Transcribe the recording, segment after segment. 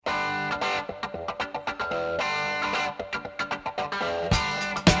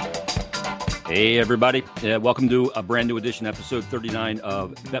Hey, everybody. Welcome to a brand new edition, episode 39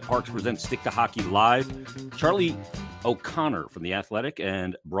 of BetParx Presents Stick to Hockey Live. Charlie O'Connor from The Athletic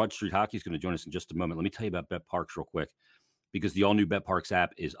and Broad Street Hockey is going to join us in just a moment. Let me tell you about BetParx real quick, because the all-new BetParx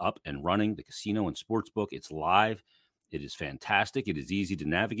app is up and running. The casino and sportsbook, it's live. It is fantastic. It is easy to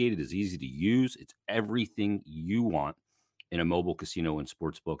navigate. It is easy to use. It's everything you want in a mobile casino and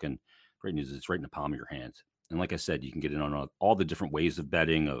sportsbook. And great news is it's right in the palm of your hands. And like I said, you can get in on all the different ways of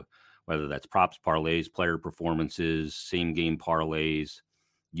betting, whether that's props, parlays, player performances, same game parlays,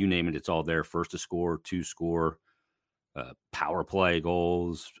 you name it, it's all there. First to score, to score, power play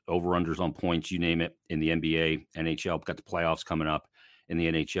goals, over-unders on points, you name it. In the NBA, NHL, got the playoffs coming up. In the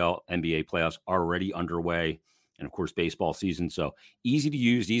NHL, NBA playoffs already underway. And of course, baseball season. So easy to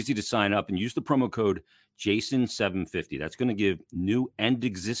use, easy to sign up, and use the promo code Jason750. That's going to give new and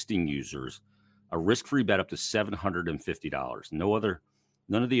existing users a risk-free bet up to $750.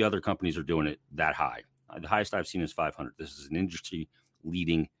 None of the other companies are doing it that high. The highest I've seen is 500. This is an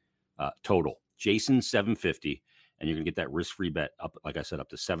industry-leading total. Jason750, and you're going to get that risk-free bet up, like I said, up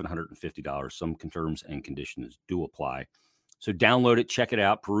to $750. Some terms and conditions do apply. So download it, check it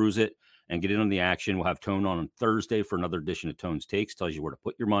out, peruse it, and get in on the action. We'll have Tone on Thursday for another edition of Tone's Takes. Tells you where to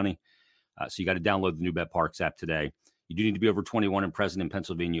put your money. So you got to download the new BetParx app today. You do need to be over 21 and present in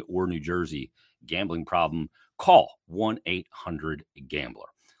Pennsylvania or New Jersey. Gambling problem? Call 1-800-GAMBLER.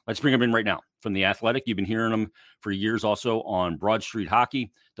 Let's bring him in right now. From The Athletic, you've been hearing him for years also on Broad Street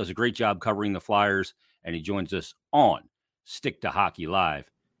Hockey. Does a great job covering the Flyers, and he joins us on Stick to Hockey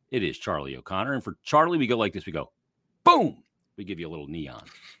Live. It is Charlie O'Connor. And for Charlie, we go like this. We go, boom. We give you a little neon.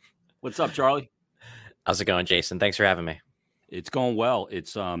 What's up, Charlie? How's it going, Jason? Thanks for having me. It's going well.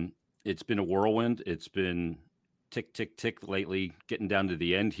 It's been a whirlwind. It's been tick, tick, tick lately, getting down to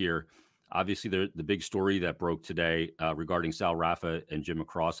the end here. Obviously, the big story that broke today regarding Sal Raffa and Jim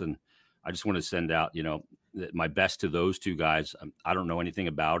McCrossin, I just want to send out, my best to those two guys. I don't know anything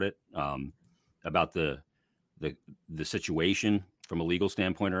about it, about the situation from a legal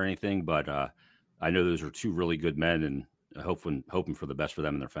standpoint or anything, but I know those are two really good men, and hoping for the best for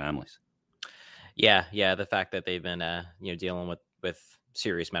them and their families. Yeah. The fact that they've been, dealing with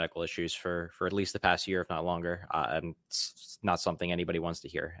serious medical issues for at least the past year, if not longer, it's not something anybody wants to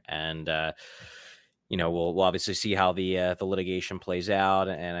hear. And we'll obviously see how the litigation plays out,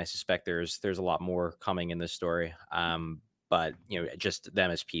 and I suspect there's a lot more coming in this story. But just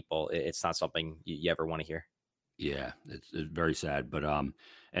them as people, it's not something you ever want to hear. Yeah, it's very sad, but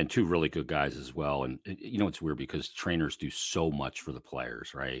and two really good guys as well. And it's weird because trainers do so much for the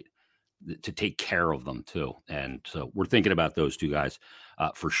players, right? To take care of them too. And so we're thinking about those two guys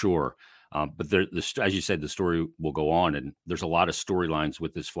for sure. But as you said, the story will go on, and there's a lot of storylines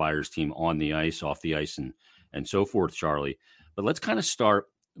with this Flyers team on the ice, off the ice, and so forth, Charlie. But let's kind of start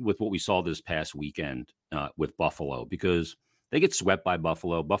with what we saw this past weekend with Buffalo, because they get swept by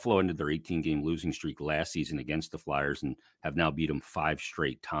Buffalo. Buffalo ended their 18-game losing streak last season against the Flyers and have now beat them 5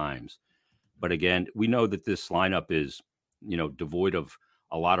 straight times. But again, we know that this lineup is, devoid of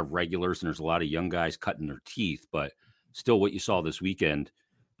a lot of regulars, and there's a lot of young guys cutting their teeth, but still what you saw this weekend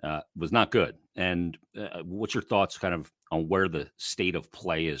was not good. And what's your thoughts kind of on where the state of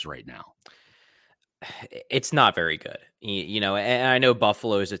play is right now? It's not very good. And I know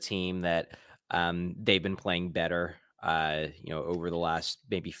Buffalo is a team that they've been playing better, over the last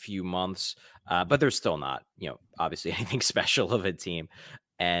maybe few months, but they're still not, obviously anything special of a team.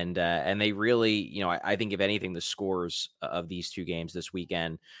 And they really, I think if anything, the scores of these two games this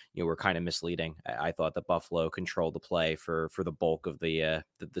weekend, were kind of misleading. I thought that Buffalo controlled the play for the bulk of the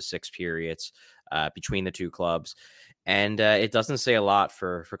 6 periods between the two clubs, and it doesn't say a lot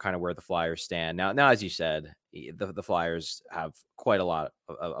for kind of where the Flyers stand now. Now, as you said, the Flyers have quite a lot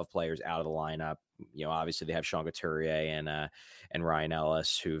of players out of the lineup. Obviously they have Sean Couturier and Ryan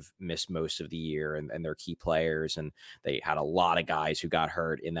Ellis, who've missed most of the year, and they're key players. And they had a lot of guys who got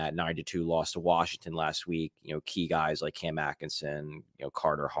hurt in that 9-2 loss to Washington last week. Key guys like Cam Atkinson,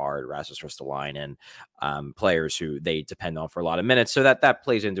 Carter Hart, Rasmus Ristolainen, players who they depend on for a lot of minutes. So that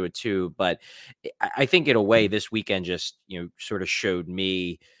plays into it too. But I think in a way, this weekend just, sort of showed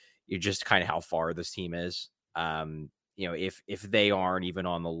me just kind of how far this team is. If they aren't even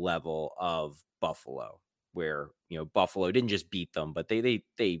on the level of Buffalo, where, Buffalo didn't just beat them, but they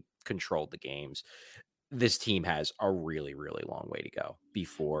controlled the games. This team has a really, really long way to go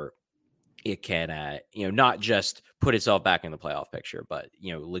before it can, not just put itself back in the playoff picture, but,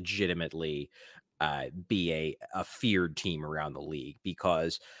 legitimately be a feared team around the league,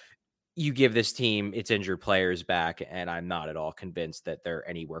 because you give this team its injured players back, and I'm not at all convinced that they're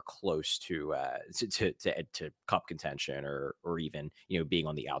anywhere close to cup contention or even, being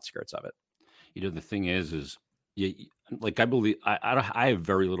on the outskirts of it. The thing is like I believe I have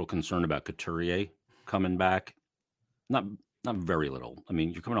very little concern about Couturier coming back. Not not very little. I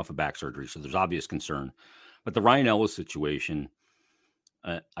mean, you're coming off a back surgery, so there's obvious concern. But the Ryan Ellis situation,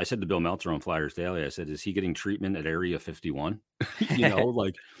 I said to Bill Meltzer on Flyers Daily, I said, is he getting treatment at Area 51?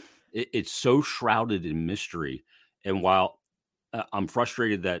 Like it's so shrouded in mystery. And while I'm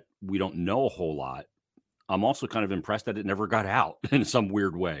frustrated that we don't know a whole lot, I'm also kind of impressed that it never got out in some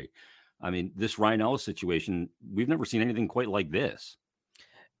weird way. I mean, this Ryan Ellis situation, we've never seen anything quite like this.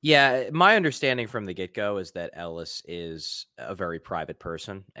 Yeah, my understanding from the get-go is that Ellis is a very private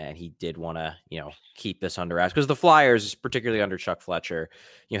person, and he did want to, keep this under wraps because the Flyers, particularly under Chuck Fletcher,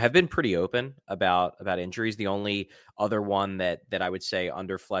 have been pretty open about injuries. The only other one that I would say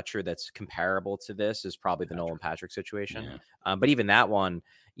under Fletcher that's comparable to this is probably the Nolan Patrick situation. Yeah. But even that one,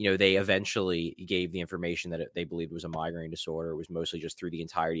 they eventually gave the information that they believed was a migraine disorder. It was mostly just through the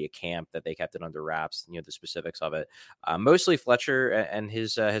entirety of camp that they kept it under wraps. The specifics of it. Mostly Fletcher and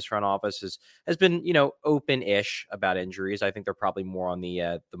his front office has been open-ish about injuries. I think they're probably more on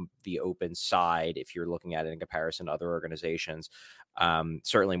the open side if you're looking at it in comparison to other organizations.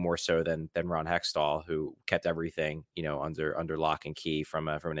 Certainly more so than Ron Hextall, who kept everything under lock and key from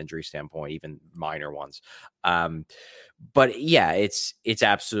an injury standpoint, even minor ones. But yeah, it's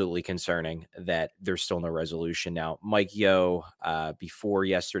absolutely concerning that there's still no resolution. Now, Mike Yeo, before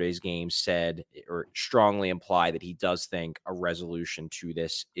yesterday's game, said or strongly implied that he does think a resolution to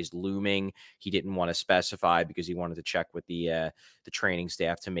this is looming. He didn't want to specify because he wanted to check with the training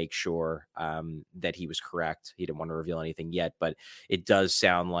staff to make sure that he was correct. He didn't want to reveal anything yet, but it does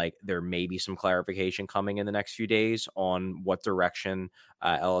sound like there may be some clarification coming in the next few days on what direction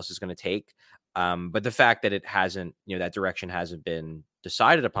Ellis is going to take. But the fact that it hasn't, that direction hasn't been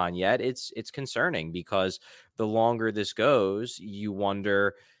decided upon yet, it's concerning because the longer this goes, you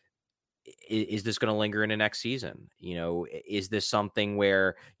wonder, is this going to linger into next season? Is this something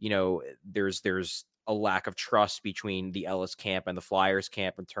where, there's a lack of trust between the Ellis camp and the Flyers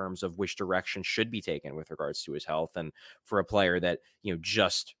camp in terms of which direction should be taken with regards to his health? And for a player that,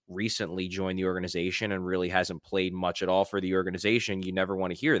 just recently joined the organization and really hasn't played much at all for the organization, you never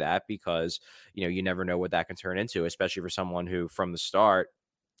want to hear that because, you never know what that can turn into, especially for someone who from the start,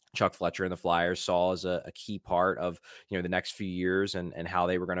 Chuck Fletcher and the Flyers saw as a key part of the next few years and how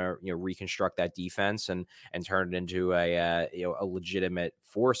they were going to reconstruct that defense and turn it into a legitimate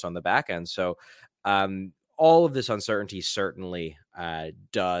force on the back end. So all of this uncertainty certainly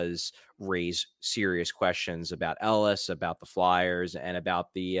does raise serious questions about Ellis, about the Flyers, and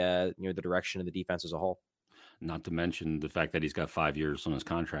about the the direction of the defense as a whole. Not to mention the fact that he's got 5 years on his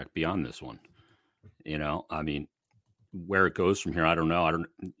contract beyond this one. I mean, where it goes from here, I don't know.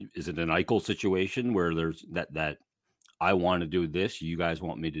 Is it an Eichel situation where there's that I want to do this, you guys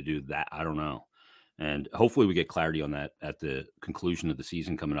want me to do that? I don't know. And hopefully we get clarity on that at the conclusion of the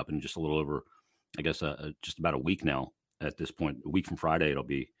season coming up in just a little over, I guess, just about a week now at this point. A week from Friday, it'll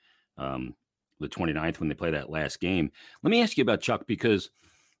be the 29th when they play that last game. Let me ask you about Chuck because,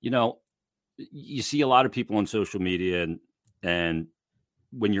 you see a lot of people on social media and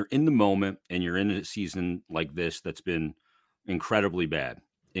when you're in the moment and you're in a season like this that's been incredibly bad,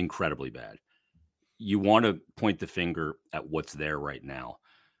 you want to point the finger at what's there right now.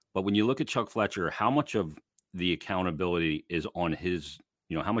 But when you look at Chuck Fletcher, how much of the accountability is on his,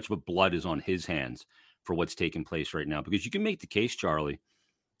 how much of a blood is on his hands for what's taking place right now? Because you can make the case, Charlie, I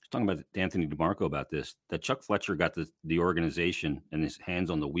was talking about Anthony DeMarco about this, that Chuck Fletcher got the organization and his hands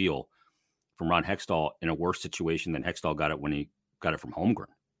on the wheel from Ron Hextall in a worse situation than Hextall got it when he got it from Holmgren.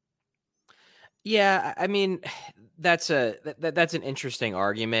 Yeah, I mean, that's an interesting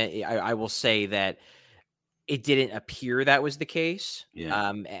argument. I will say that it didn't appear that was the case.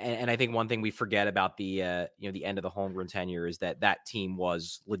 Yeah. And I think one thing we forget about the the end of the Holmgren tenure is that team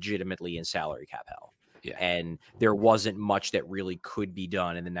was legitimately in salary cap hell. Yeah. And there wasn't much that really could be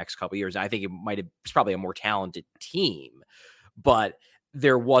done in the next couple of years. I think it's probably a more talented team, but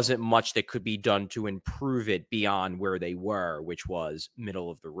there wasn't much that could be done to improve it beyond where they were, which was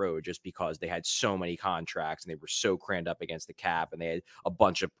middle of the road, just because they had so many contracts and they were so crammed up against the cap and they had a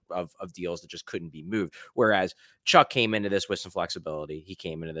bunch of deals that just couldn't be moved. Whereas Chuck came into this with some flexibility. He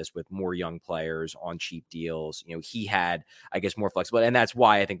came into this with more young players on cheap deals. He had, I guess, more flexibility. And that's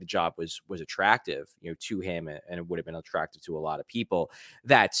why I think the job was attractive, to him, and it would have been attractive to a lot of people.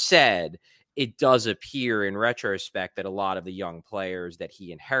 That said, it does appear in retrospect that a lot of the young players that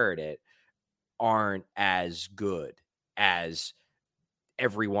he inherited aren't as good as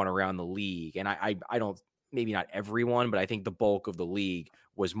everyone around the league. And I don't, maybe not everyone, but I think the bulk of the league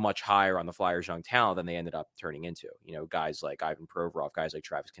was much higher on the Flyers' young talent than they ended up turning into. Guys like Ivan Provorov, guys like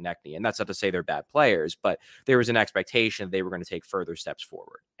Travis Konechny, and that's not to say they're bad players, but there was an expectation they were going to take further steps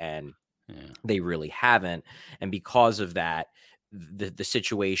forward, and they really haven't. And because of that, the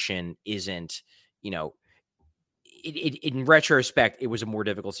situation isn't, in retrospect, it was a more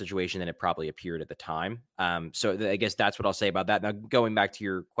difficult situation than it probably appeared at the time. So I guess that's what I'll say about that. Now, going back to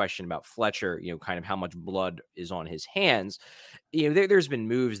your question about Fletcher, kind of how much blood is on his hands, there's been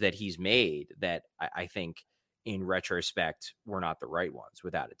moves that he's made that I think in retrospect were not the right ones,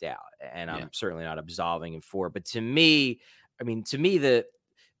 without a doubt. And I'm certainly not absolving him for it. But to me, the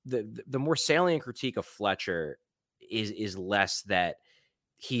more salient critique of Fletcher is less that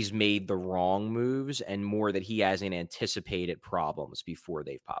he's made the wrong moves and more that he hasn't anticipated problems before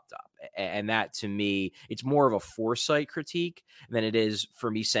they've popped up. And that, to me, it's more of a foresight critique than it is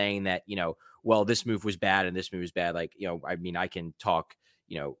for me saying that, well, this move was bad and this move was bad. Like, I can talk,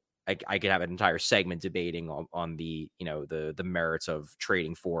 I could have an entire segment debating on the merits of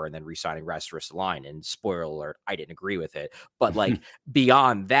trading for and then re-signing Rasmus Ristolainen. And spoiler alert, I didn't agree with it. But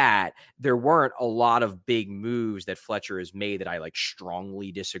beyond that, there weren't a lot of big moves that Fletcher has made that I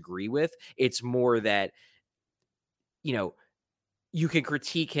strongly disagree with. It's more that, you can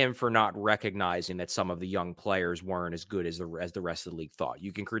critique him for not recognizing that some of the young players weren't as good as the rest of the league thought.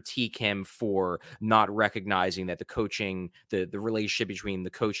 You can critique him for not recognizing that the coaching, the relationship between the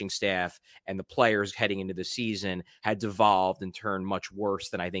coaching staff and the players heading into the season had devolved and turned much worse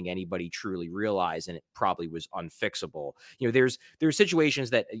than I think anybody truly realized, and it probably was unfixable. There's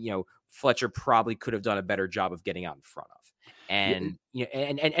situations that Fletcher probably could have done a better job of getting out in front of. And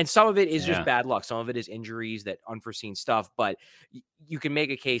and some of it is just bad luck. Some of it is injuries, that unforeseen stuff. But you can make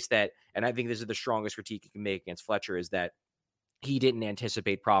a case that, and I think this is the strongest critique you can make against Fletcher, is that he didn't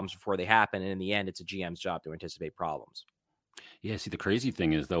anticipate problems before they happen. And in the end, it's a GM's job to anticipate problems. Yeah. See, the crazy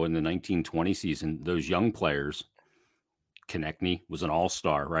thing is, though, in the 1920 season, those young players, Konechny was an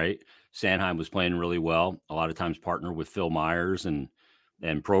all-star, right? Sanheim was playing really well. A lot of times partnered with Phil Myers, and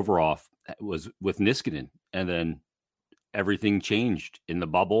Provorov was with Niskanen. And then everything changed in the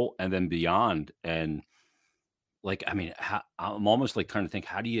bubble and then beyond. And I'm almost trying to think,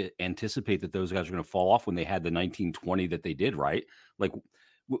 how do you anticipate that those guys are going to fall off when they had the 1920 that they did, right?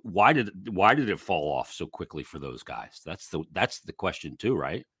 Why did it fall off so quickly for those guys? That's the question too,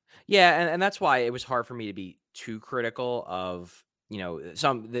 right? Yeah. And that's why it was hard for me to be too critical of,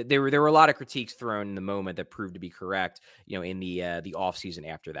 there were a lot of critiques thrown in the moment that proved to be correct, in the off season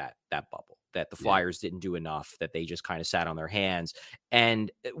after that bubble, that the Flyers didn't do enough, that they just kind of sat on their hands. And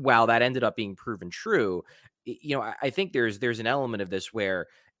while that ended up being proven true, I think there's an element of this where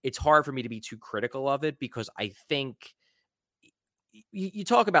it's hard for me to be too critical of it, because I think you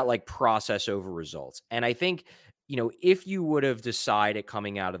talk about process over results. And I think, if you would have decided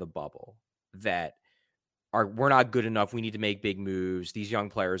coming out of the bubble that we're not good enough, we need to make big moves, these young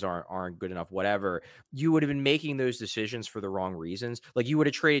players aren't good enough, whatever, you would have been making those decisions for the wrong reasons. You would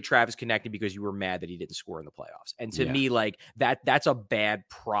have traded Travis Konechny because you were mad that he didn't score in the playoffs. And to me, that's a bad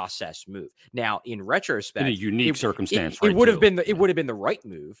process move. Now, in retrospect, in a unique circumstance, it would have been the right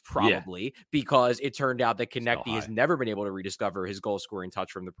move, probably, because it turned out that Konechny has never been able to rediscover his goal scoring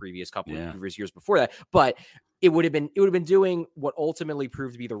touch from the previous couple of years before that. But it would have been doing what ultimately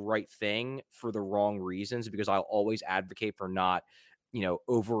proved to be the right thing for the wrong reasons, because I'll always advocate for not,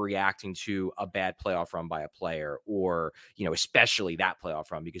 overreacting to a bad playoff run by a player, or, especially that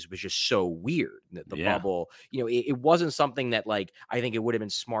playoff run, because it was just so weird. The bubble, it wasn't something that I think it would have been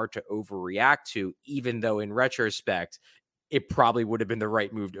smart to overreact to, even though in retrospect, it probably would have been the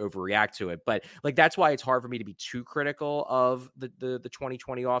right move to overreact to it. But that's why it's hard for me to be too critical of the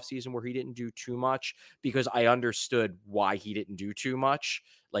 2020 offseason, where he didn't do too much, because I understood why he didn't do too much.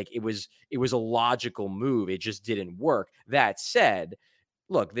 It was a logical move. It just didn't work. That said,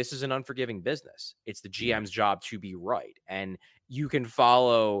 look, this is an unforgiving business. It's the GM's job to be right. And you can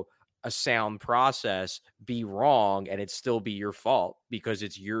follow a sound process, be wrong, and it still be your fault, because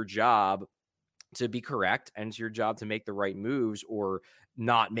it's your job to be correct, and it's your job to make the right moves or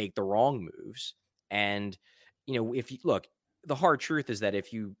not make the wrong moves. And, if you look, the hard truth is that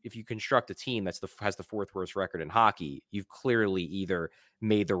if you construct a team has the fourth worst record in hockey, you've clearly either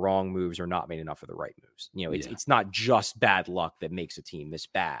made the wrong moves or not made enough of the right moves. It's not just bad luck that makes a team this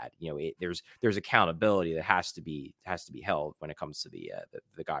bad. There's accountability that has to be held when it comes to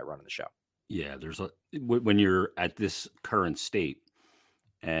the guy running the show. Yeah, when you're at this current state,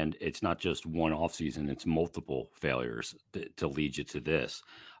 and it's not just one offseason, it's multiple failures to lead you to this.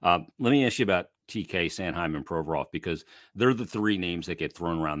 Let me ask you about TK, Sanheim, and Provorov, because they're the three names that get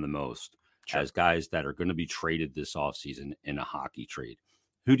thrown around the most as guys that are going to be traded this offseason in a hockey trade.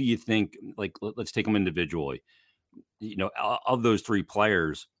 who do you think, like, let's take them individually, of those three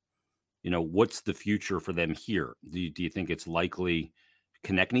players, what's the future for them here? Do you think it's likely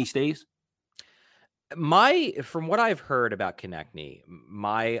Konechny stays? From what I've heard about Konechny,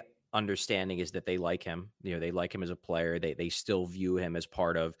 my understanding is that they like him. They like him as a player. They still view him as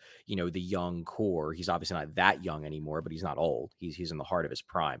part of, the young core. He's obviously not that young anymore, but he's not old. He's in the heart of his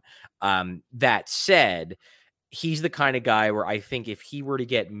prime. That said, he's the kind of guy where I think if he were to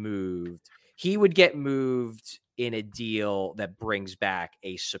get moved, he would get moved in a deal that brings back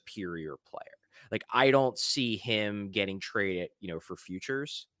a superior player. Like, I don't see him getting traded, for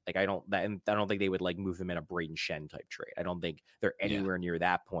futures. Like, I don't think they would like move him in a Braden Shen type trade. I don't think they're Yeah. anywhere near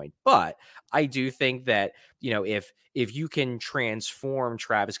that point. But I do think that, if you can transform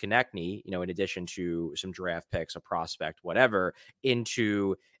Travis Konechny, in addition to some draft picks, a prospect, whatever,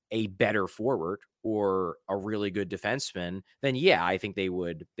 into a better forward or a really good defenseman, then yeah, I think they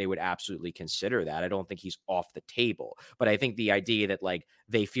would absolutely consider that. I don't think he's off the table, but I think the idea that like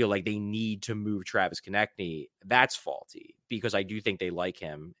they feel like they need to move Travis Konechny, that's faulty, because I do think they like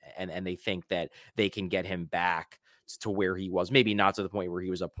him and they think that they can get him back to where he was, maybe not to the point where he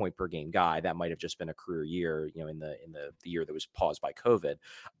was a point per game guy. That might have just been a career year, in the year that was paused by COVID.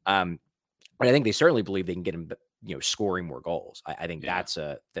 But I think they certainly believe they can get him, scoring more goals. I think Yeah.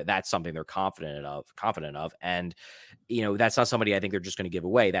 that's something they're confident of. And, that's not somebody I think they're just going to give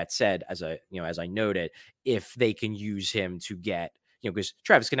away. That said, as I noted, if they can use him to get, because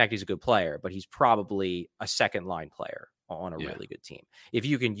Travis Konechny is a good player, but he's probably a second line player on a really good team. If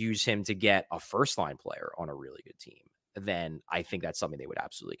you can use him to get a first line player on a really good team, then I think that's something they would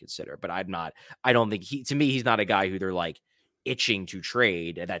absolutely consider. But I don't think to me, he's not a guy who they're like itching to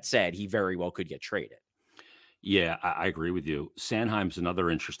trade. And that said, he very well could get traded. Yeah, I agree with you. Sanheim's another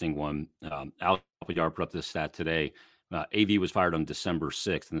interesting one. Al Payar put up this stat today. AV was fired on December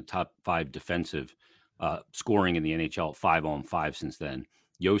 6th, and the top 5 defensive scoring in the NHL 5-on-5 since then.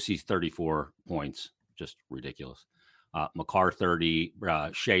 Yossi's 34 points, just ridiculous. Makar 30,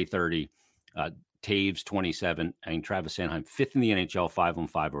 Shea 30, Taves 27, and Travis Sanheim 5th in the NHL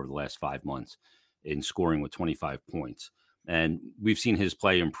 5-on-5 over the last 5 months in scoring with 25 points. And we've seen his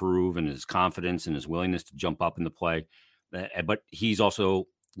play improve and his confidence and his willingness to jump up in the play. But he's also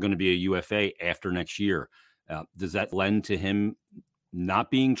going to be a UFA after next year. Does that lend to him not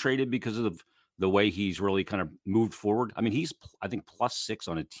being traded because of the way he's really kind of moved forward? I mean, he's, I think, +6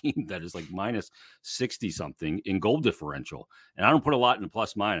 on a team that is like -60 something in goal differential. And I don't put a lot in the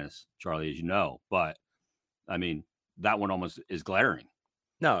plus minus, Charlie, as you know. But, I mean, that one almost is glaring.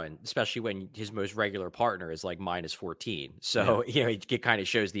 No, and especially when his most regular partner is like -14. So, it kind of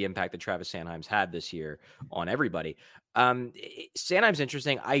shows the impact that Travis Sanheim's had this year on everybody. Sanheim's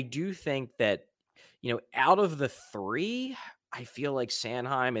interesting. I do think that, out of the three, I feel like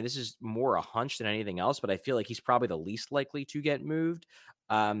Sanheim, and this is more a hunch than anything else, but I feel like he's probably the least likely to get moved.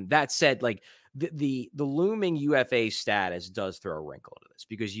 That said, like the looming UFA status does throw a wrinkle into this,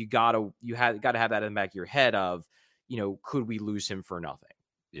 because you gotta have that in the back of your head of, could we lose him for nothing?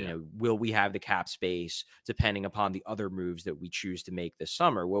 Yeah. Will we have the cap space, depending upon the other moves that we choose to make this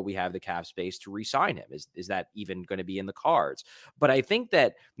summer? Will we have the cap space to re-sign him? Is that even going to be in the cards? But I think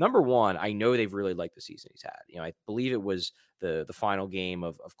that, number one, I know they've really liked the season he's had. I believe it was the final game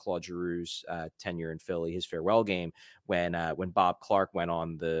of Claude Giroux's tenure in Philly, his farewell game, when Bob Clark went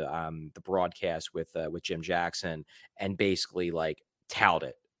on the broadcast with Jim Jackson and basically like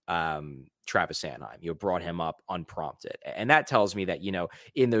touted Travis Sanheim, brought him up unprompted. And that tells me that,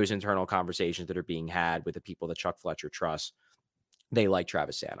 in those internal conversations that are being had with the people that Chuck Fletcher trusts, they like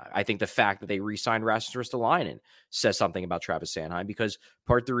Travis Sanheim. I think the fact that they re-signed Rasmus Ristolainen says something about Travis Sanheim, because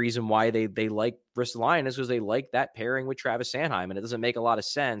part of the reason why they like Ristolainen is because they like that pairing with Travis Sanheim. And it doesn't make a lot of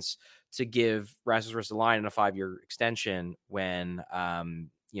sense to give Rasmus Ristolainen a 5-year extension when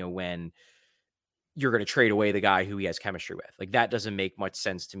you're going to trade away the guy who he has chemistry with. Like, that doesn't make much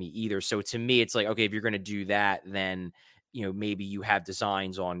sense to me either. So to me, it's like, okay, if you're going to do that, then, maybe you have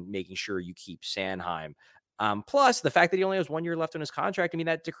designs on making sure you keep Sanheim. Plus the fact that he only has 1 year left on his contract, I mean,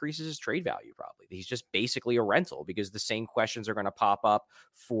 that decreases his trade value. Probably he's just basically a rental, because the same questions are going to pop up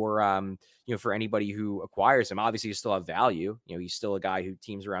for for anybody who acquires him. Obviously, he still have value. He's still a guy who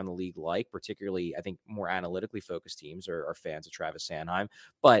teams around the league like, particularly I think more analytically focused teams are fans of Travis Sanheim.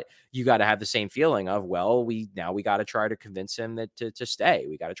 But you got to have the same feeling of, well, we got to try to convince him that to stay.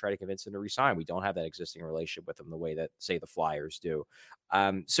 We got to try to convince him to resign. We don't have that existing relationship with him the way that, say, the Flyers do.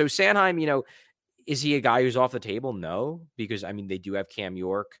 So Sanheim, is he a guy who's off the table? No, because I mean, they do have Cam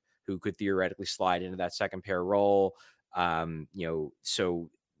York, who could theoretically slide into that second pair role. So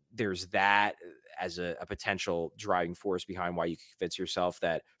there's that. as a potential driving force behind why you can convince yourself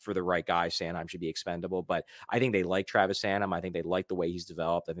that for the right guy, Sanheim should be expendable. But I think they like Travis Sanheim. I think they like the way he's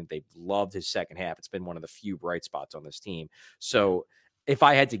developed. I think they've loved his second half. It's been one of the few bright spots on this team. So if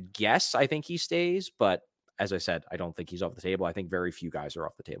I had to guess, I think he stays. But as I said, I don't think he's off the table. I think very few guys are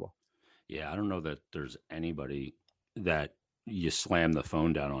off the table. Yeah, I don't know that there's anybody that you slam the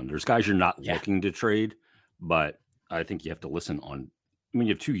phone down on. There's guys you're not looking to trade, but I think you have to listen on. I mean,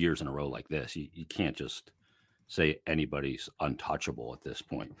 you have 2 years in a row like this. You can't just say anybody's untouchable at this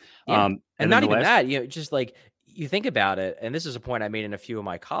point. Yeah. And not even that, just like you think about it. And this is a point I made in a few of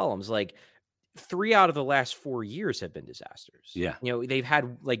my columns, like 3 out of the last 4 years have been disasters. Yeah. They've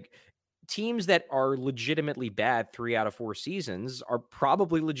had like teams that are legitimately bad 3 out of 4 seasons are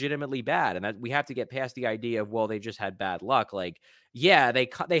probably legitimately bad. And that we have to get past the idea of, well, they just had bad luck. Like, yeah,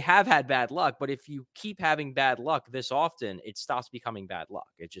 they have had bad luck, but if you keep having bad luck this often, it stops becoming bad luck.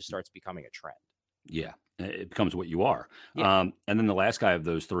 It just starts becoming a trend. Yeah. It becomes what you are. Yeah. And then the last guy of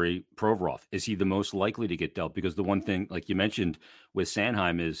those 3, Provorov, is he the most likely to get dealt? Because the one thing, like you mentioned with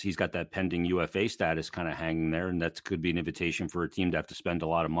Sanheim, is he's got that pending UFA status kind of hanging there. And that could be an invitation for a team to have to spend a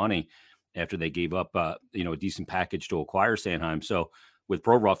lot of money after they gave up, a decent package to acquire Sanheim. So with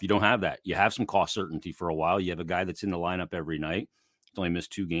Provorov, you don't have that. You have some cost certainty for a while. You have a guy that's in the lineup every night. He's only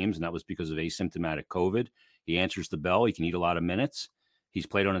missed 2 games, and that was because of asymptomatic COVID. He answers the bell. He can eat a lot of minutes. He's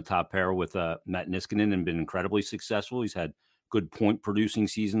played on a top pair with Matt Niskanen and been incredibly successful. He's had good point-producing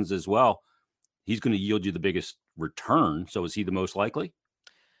seasons as well. He's going to yield you the biggest return. So is he the most likely?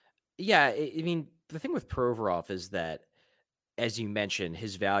 Yeah, I mean, the thing with Provorov is that, as you mentioned,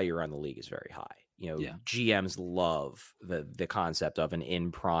 his value around the league is very high. GMs love the concept of an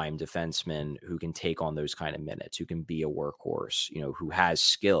in-prime defenseman who can take on those kind of minutes, who can be a workhorse, who has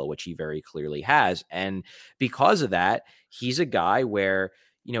skill, which he very clearly has. And because of that, he's a guy where,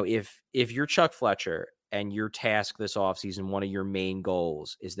 if you're Chuck Fletcher and your task this offseason, one of your main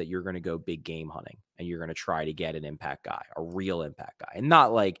goals is that you're going to go big game hunting and you're going to try to get an impact guy, a real impact guy, and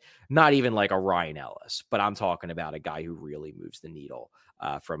not even like a Ryan Ellis, but I'm talking about a guy who really moves the needle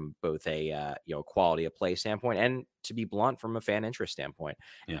from both a quality of play standpoint and, to be blunt, from a fan interest standpoint.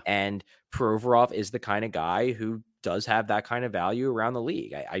 Yeah. And Provorov is the kind of guy who does have that kind of value around the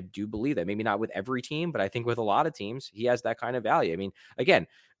league. I do believe that. Maybe not with every team, but I think with a lot of teams, he has that kind of value. I mean, again,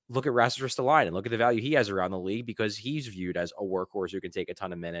 look at Rasmus Ristolainen and look at the value he has around the league, because he's viewed as a workhorse who can take a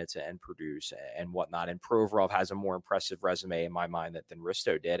ton of minutes and produce and whatnot. And Provorov has a more impressive resume in my mind than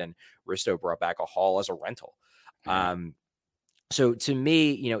Risto did. And Risto brought back a haul as a rental. So to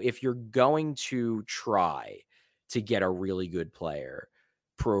me, if you're going to try to get a really good player,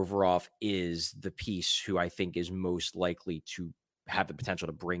 Provorov is the piece who I think is most likely to have the potential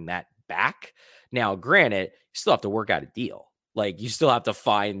to bring that back. Now, granted, you still have to work out a deal. Like, you still have to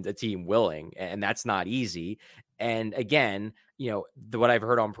find a team willing, and that's not easy. And again, what I've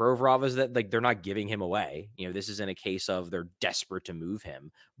heard on Provorov is that, like, they're not giving him away. This isn't a case of they're desperate to move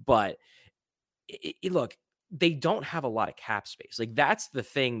him, but look, they don't have a lot of cap space. Like, that's the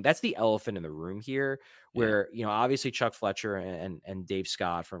thing. That's the elephant in the room here, where, obviously Chuck Fletcher and Dave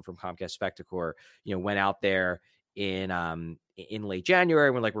Scott from Comcast Spectacor, went out there in late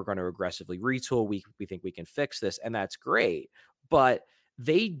January when, like, we're going to aggressively retool. We think we can fix this, and that's great. But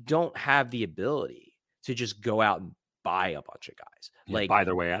they don't have the ability to just go out and buy a bunch of guys, like buy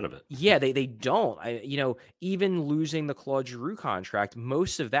their way out of it. Yeah, they don't. Even losing the Claude Giroux contract,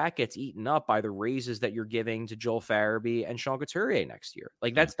 most of that gets eaten up by the raises that you're giving to Joel Farabee and Sean Couturier next year.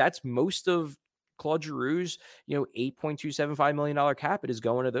 Like, that's most of Claude Giroux's, $8.275 million cap, it is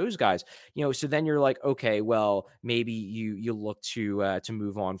going to those guys. So then you're like, okay, well, maybe you look to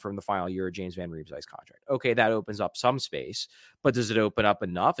move on from the final year of James Van Riemsdyk's contract. Okay, that opens up some space, but does it open up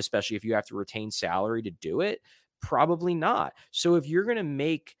enough, especially if you have to retain salary to do it? Probably not. So if you're going to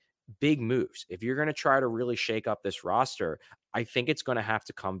make big moves, if you're going to try to really shake up this roster, I think it's going to have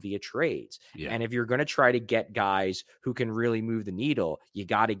to come via trades. Yeah. And if you're going to try to get guys who can really move the needle, you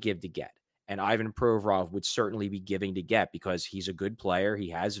got to give to get. And Ivan Provorov would certainly be giving to get, because he's a good player. He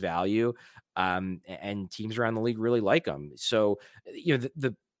has value, and teams around the league really like him. So,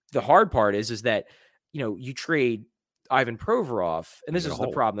 the hard part is that, you trade Ivan Provorov, and this is the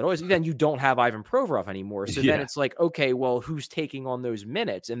problem that always, then you don't have Ivan Provorov anymore. So then it's like, okay, well, who's taking on those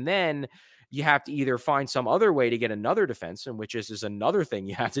minutes? And then you have to either find some other way to get another defenseman, which is another thing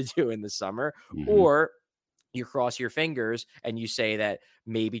you have to do in the summer, or you cross your fingers and you say that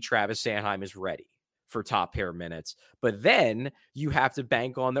maybe Travis Sanheim is ready for top pair minutes. But then you have to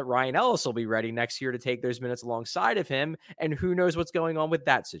bank on that Ryan Ellis will be ready next year to take those minutes alongside of him. And who knows what's going on with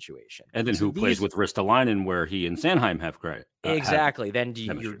that situation. And then So who plays with Ristolainen, where he and Sanheim have credit. Exactly. Then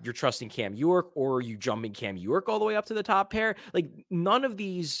you're trusting Cam York, or are you jumping Cam York all the way up to the top pair? Like none of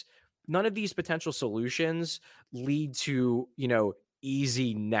these potential solutions lead to,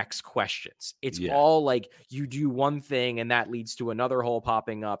 easy next questions. It's all like you do one thing and that leads to another hole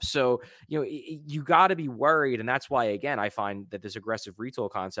popping up. So, you got to be worried. And that's why, again, I find that this aggressive retool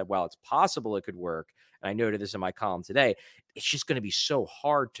concept, while it's possible it could work, and I noted this in my column today, it's just going to be so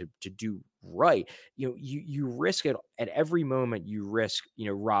hard to do right. You risk it at every moment. You risk,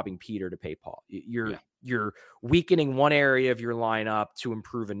 robbing Peter to pay Paul. You're weakening one area of your lineup to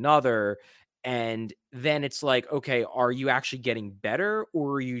improve another. And then it's like, okay, are you actually getting better,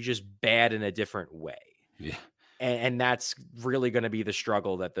 or are you just bad in a different way? Yeah. And that's really going to be the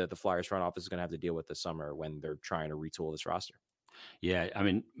struggle that the Flyers front office is going to have to deal with this summer when they're trying to retool this roster. Yeah, I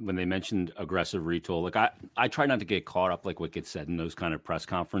mean, when they mentioned aggressive retool, like I try not to get caught up like what gets said in those kind of press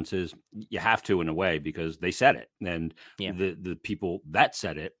conferences. You have to, in a way, because they said it, and the people that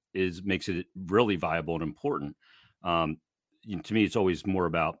said it makes it really viable and important. To me, it's always more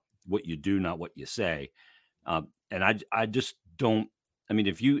about what you do, not what you say. And I just don't. I mean,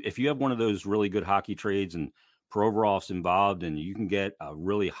 if you have one of those really good hockey trades and Provorov's involved, and you can get a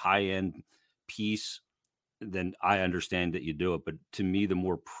really high end piece, then I understand that you do it. But to me, the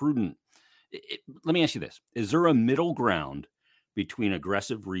more prudent, let me ask you this. Is there a middle ground between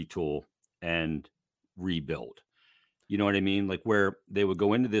aggressive retool and rebuild? You know what I mean? Like where they would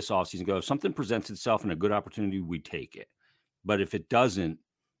go into this offseason and go, if something presents itself and a good opportunity, we take it. But if it doesn't,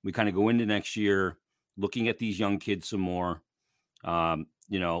 we kind of go into next year looking at these young kids some more, not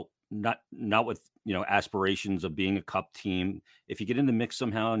with, aspirations of being a cup team. If you get in the mix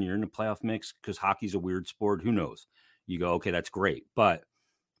somehow and you're in the playoff mix, because hockey's a weird sport, who knows? You go, okay, that's great. But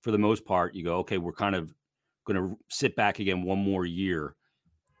for the most part, you go, okay, we're kind of going to sit back again one more year,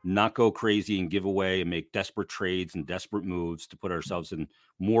 not go crazy and give away and make desperate trades and desperate moves to put ourselves in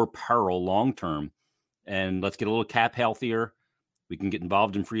more peril long-term. And let's get a little cap healthier. We can get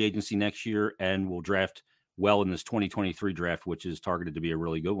involved in free agency next year, and we'll draft well in this 2023 draft, which is targeted to be a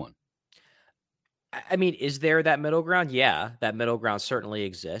really good one. I mean, is there that middle ground? Yeah, that middle ground certainly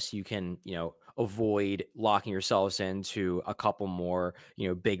exists. You can, avoid locking yourselves into a couple more,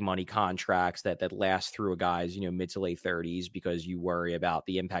 big money contracts that last through a guy's, mid to late 30s because you worry about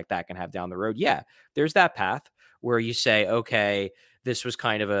the impact that can have down the road. Yeah, there's that path where you say, okay, this was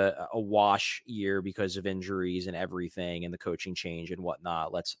kind of a wash year because of injuries and everything and the coaching change and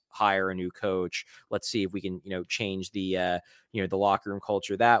whatnot. Let's hire a new coach. Let's see if we can, change the locker room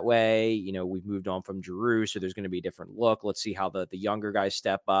culture that way. We've moved on from Giroux, so there's going to be a different look. Let's see how the younger guys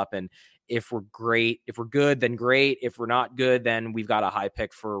step up. And if we're good, then great. If we're not good, then we've got a high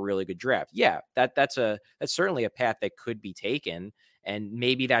pick for a really good draft. Yeah, that's certainly a path that could be taken. And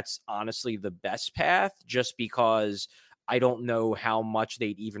maybe that's honestly the best path, just because I don't know how much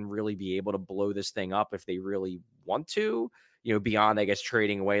they'd even really be able to blow this thing up if they really want to, beyond, I guess,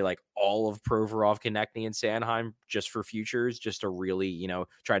 trading away like all of Provorov, Konechny, and Sanheim just for futures, just to really,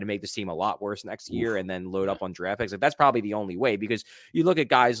 try to make this team a lot worse next year and then load up on draft picks. Like that's probably the only way, because you look at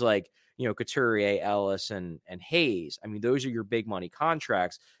guys like, Couturier, Ellis, and Hayes. I mean, those are your big money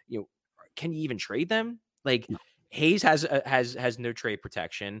contracts. Can you even trade them? Like, no. Hayes has no trade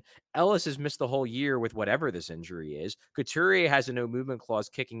protection. Ellis has missed the whole year with whatever this injury is. Couturier has a no movement clause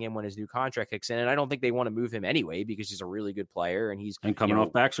kicking in when his new contract kicks in, and I don't think they want to move him anyway because he's a really good player and he's coming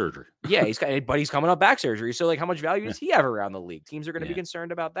off back surgery. Yeah, he's coming off back surgery. So like, how much value does he have around the league? Teams are going to be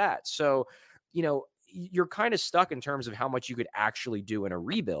concerned about that. So, you're kind of stuck in terms of how much you could actually do in a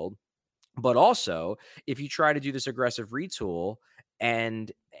rebuild. But also, if you try to do this aggressive retool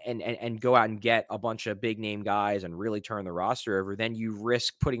and go out and get a bunch of big name guys and really turn the roster over, then you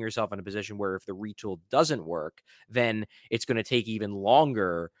risk putting yourself in a position where if the retool doesn't work, then it's going to take even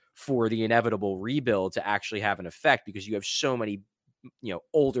longer for the inevitable rebuild to actually have an effect, because you have so many,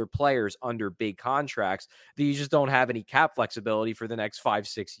 older players under big contracts that you just don't have any cap flexibility for the next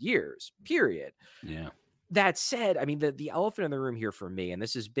 5-6 years, period. Yeah. That said, I mean, the elephant in the room here for me, and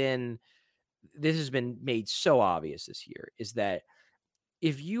this has been made so obvious this year, is that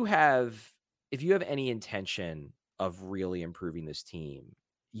if you have any intention of really improving this team,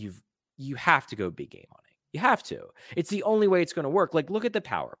 you have to go big game on it. You have to. It's the only way it's going to work. Like, look at the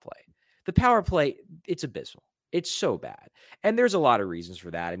power play. The power play, it's abysmal. It's so bad. And there's a lot of reasons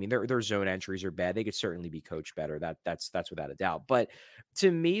for that. I mean, their zone entries are bad. They could certainly be coached better. That's without a doubt. But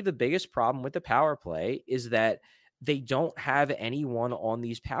to me, the biggest problem with the power play is that they don't have anyone on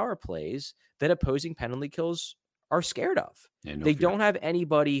these power plays that opposing penalty kills are scared of. Yeah, no They fear. don't have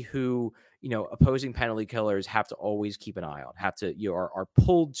anybody who, opposing penalty killers have to always keep an eye on, have to, are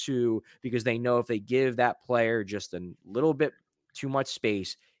pulled to, because they know if they give that player just a little bit too much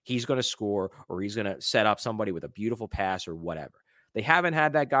space, he's going to score, or he's going to set up somebody with a beautiful pass or whatever. They haven't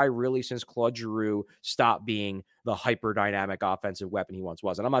had that guy really since Claude Giroux stopped being the hyper dynamic offensive weapon he once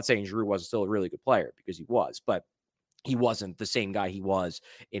was. And I'm not saying Giroux wasn't still a really good player, because he was, but he wasn't the same guy he was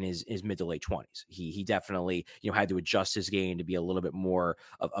in his mid to late 20s. He definitely, had to adjust his game to be a little bit more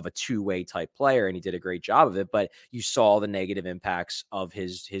of a two-way type player, and he did a great job of it. But you saw the negative impacts of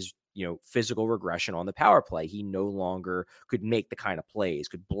his physical regression on the power play. He no longer could make the kind of plays,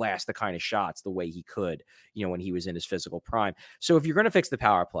 could blast the kind of shots the way he could, when he was in his physical prime. So if you're going to fix the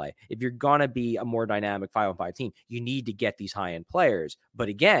power play, if you're going to be a more dynamic 5-on-5 team, you need to get these high-end players. But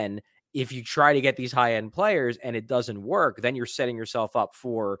again, if you try to get these high-end players and it doesn't work, then you're setting yourself up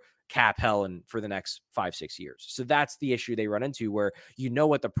for cap hell and for the next 5-6 years. So that's the issue they run into, where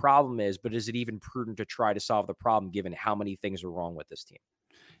what the problem is, but is it even prudent to try to solve the problem given how many things are wrong with this team?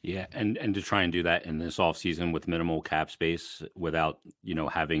 Yeah, and to try and do that in this offseason with minimal cap space without,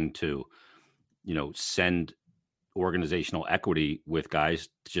 having to, send organizational equity with guys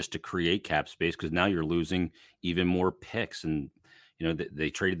just to create cap space, because now you're losing even more picks. And they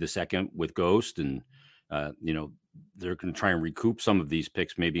traded the second with Ghost, and they're going to try and recoup some of these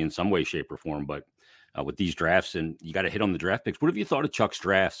picks, maybe in some way, shape, or form. But with these drafts, and you got to hit on the draft picks. What have you thought of Chuck's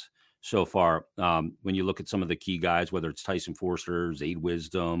drafts so far? When you look at some of the key guys, whether it's Tyson Forster, Zaid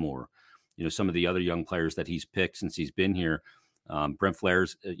Wisdom, or some of the other young players that he's picked since he's been here. Brent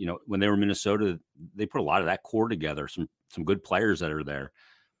Flair's, when they were in Minnesota, they put a lot of that core together. Some good players that are there.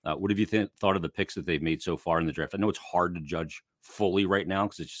 What have you thought of the picks that they've made so far in the draft? I know it's hard to judge fully right now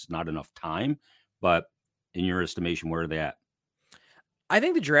because it's just not enough time, but in your estimation, where are they at? I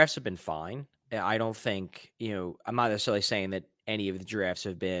think the drafts have been fine. I don't think, I'm not necessarily saying that any of the drafts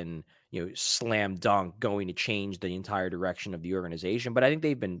have been, slam dunk going to change the entire direction of the organization, but I think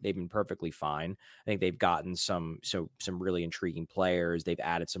they've been perfectly fine. I think they've gotten some really intriguing players. They've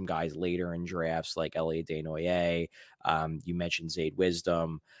added some guys later in drafts like Elliot Desnoyers. You mentioned Zaid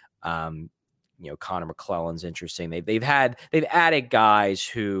Wisdom. Connor McClellan's interesting. They've added guys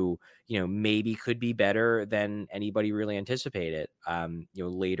who, maybe could be better than anybody really anticipated,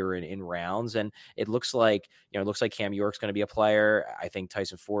 later in rounds. And it looks like Cam York's going to be a player. I think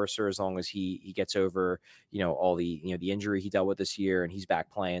Tyson Forster, as long as he gets over, all the injury he dealt with this year, and he's back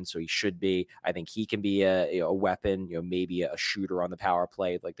playing, so he should be. I think he can be a weapon, maybe a shooter on the power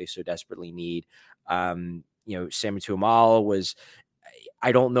play like they so desperately need. Sam Tuamala was,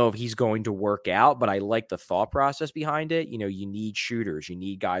 I don't know if he's going to work out, but I like the thought process behind it. You need shooters, you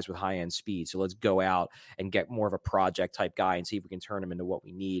need guys with high end speed. So let's go out and get more of a project type guy and see if we can turn him into what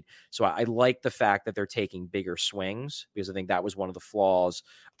we need. So I like the fact that they're taking bigger swings, because I think that was one of the flaws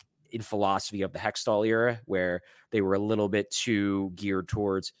in philosophy of the Hextall era, where they were a little bit too geared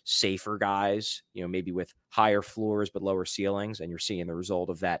towards safer guys, maybe with higher floors, but lower ceilings. And you're seeing the result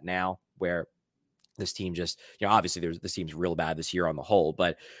of that now, where this team just, obviously this team's real bad this year on the whole,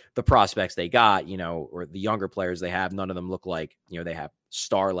 but the prospects they got, or the younger players they have, none of them look like, they have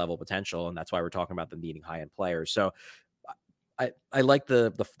star level potential. And that's why we're talking about them needing high end players. So I like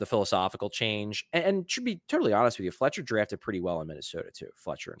the philosophical change, and should be totally honest with you, Fletcher drafted pretty well in Minnesota too.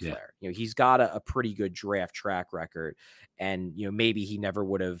 Fletcher and Flair, he's got a pretty good draft track record, and maybe he never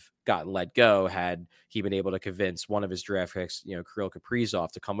would have gotten let go had he been able to convince one of his draft picks, Kirill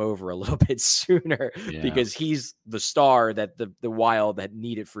Kaprizov, to come over a little bit sooner, because he's the star that the Wild had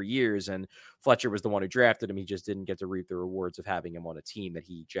needed for years, and Fletcher was the one who drafted him. He just didn't get to reap the rewards of having him on a team that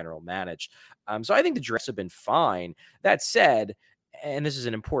he general managed. So I think the drafts have been fine. That said, and this is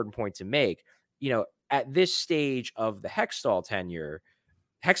an important point to make, at this stage of the Hextall tenure,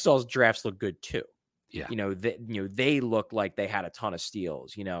 Hextall's drafts look good too. Yeah. They look like they had a ton of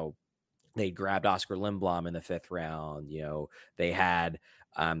steals. They grabbed Oscar Lindblom in the 5th round. They had,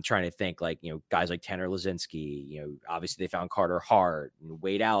 trying to think, guys like Tanner Lazinski. Obviously they found Carter Hart, and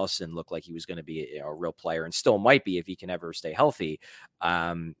Wade Allison looked like he was going to be a real player, and still might be if he can ever stay healthy.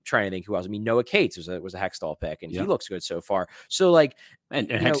 Trying to think who else. Noah Cates was a Hextall pick, and he looks good so far. So and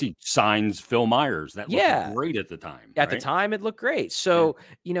Hexie signs Phil Myers. That looked great at the time. At the time, it looked great. So,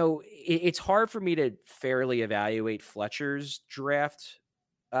 it's hard for me to fairly evaluate Fletcher's draft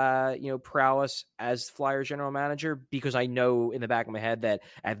prowess as Flyers general manager, because I know in the back of my head that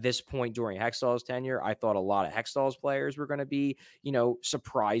at this point during Hextall's tenure, I thought a lot of Hextall's players were going to be,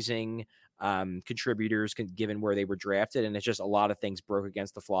 surprising contributors given where they were drafted. And it's just a lot of things broke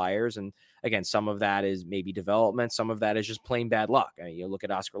against the Flyers. And again, some of that is maybe development. Some of that is just plain bad luck. I mean, you look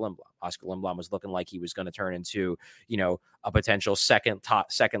at Oscar Lindblom. Oscar Lindblom was looking like he was going to turn into, a potential second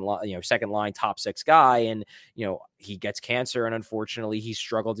line top six guy. And, he gets cancer, and unfortunately he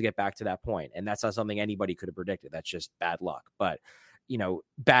struggled to get back to that point. And that's not something anybody could have predicted. That's just bad luck. But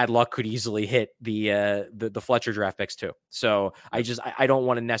bad luck could easily hit the Fletcher draft picks too. So I don't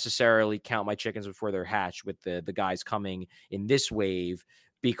want to necessarily count my chickens before they're hatched with the guys coming in this wave,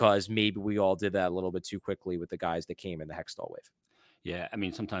 because maybe we all did that a little bit too quickly with the guys that came in the Hextall wave. Yeah, I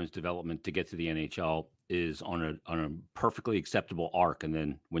mean, sometimes development to get to the NHL is on a perfectly acceptable arc, and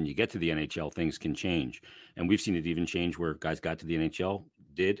then when you get to the NHL, things can change. And we've seen it even change where guys got to the NHL,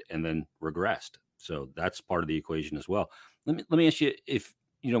 did, and then regressed. So that's part of the equation as well. Let me ask you, if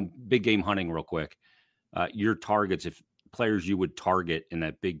big game hunting real quick, your targets, if players you would target in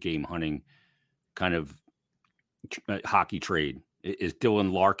that big game hunting kind of hockey trade, is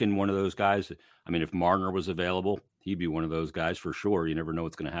Dylan Larkin one of those guys? I mean, if Marner was available, he'd be one of those guys for sure. You never know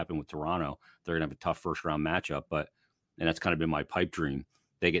what's going to happen with Toronto. They're going to have a tough first round matchup, and that's kind of been my pipe dream.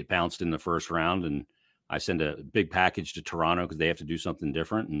 They get bounced in the first round, and I send a big package to Toronto because they have to do something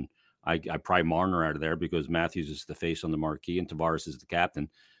different. And I pry Marner out of there because Matthews is the face on the marquee and Tavares is the captain.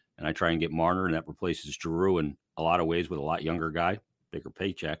 And I try and get Marner, and that replaces Giroux in a lot of ways with a lot younger guy, bigger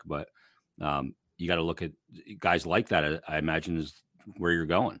paycheck. But you got to look at guys like that, I imagine, is where you're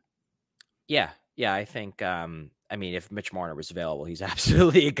going. Yeah. I think, if Mitch Marner was available, he's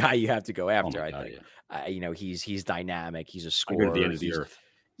absolutely a guy you have to go after. I think, yeah. He's dynamic. He's a scorer. At the end of the earth.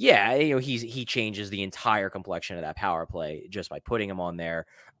 Yeah. He changes the entire complexion of that power play just by putting him on there.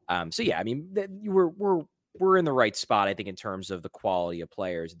 So yeah, I mean, we're in the right spot, I think, in terms of the quality of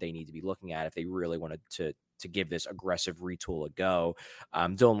players that they need to be looking at if they really wanted to give this aggressive retool a go.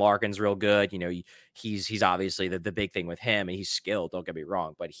 Dylan Larkin's real good. He's obviously the big thing with him, and he's skilled, don't get me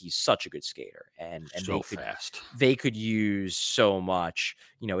wrong, but he's such a good skater, and so fast. They could use so much,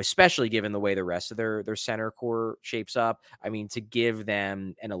 especially given the way the rest of their center core shapes up. I mean, to give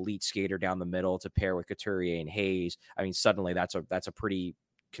them an elite skater down the middle to pair with Couturier and Hayes, I mean, suddenly that's a pretty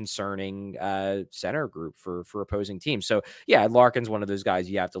concerning center group for opposing teams. So yeah, Larkin's one of those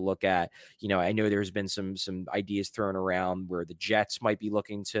guys you have to look at. I know there's been some ideas thrown around where the Jets might be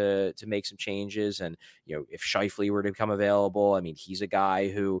looking to make some changes, and if Scheifele were to become available, I mean, he's a guy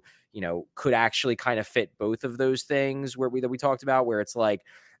who could actually kind of fit both of those things that we talked about, where it's like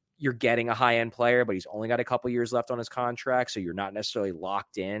you're getting a high-end player, but he's only got a couple years left on his contract, so you're not necessarily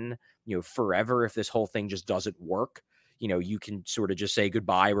locked in forever if this whole thing just doesn't work. You can sort of just say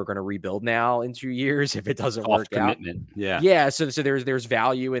goodbye. We're going to rebuild now in 2 years if it doesn't work commitment. out. Yeah. So there's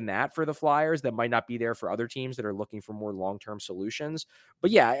value in that for the Flyers that might not be there for other teams that are looking for more long-term solutions.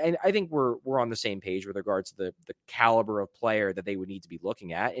 But yeah, and I think we're on the same page with regards to the caliber of player that they would need to be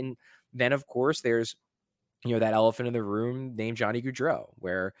looking at. And then of course there's that elephant in the room named Johnny Gaudreau,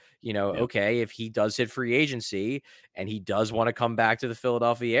 where, okay, if he does hit free agency and he does want to come back to the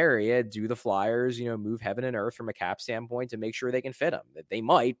Philadelphia area, do the Flyers, move heaven and earth from a cap standpoint to make sure they can fit him? That they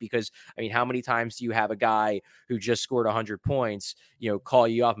might, because I mean, how many times do you have a guy who just scored 100 points, call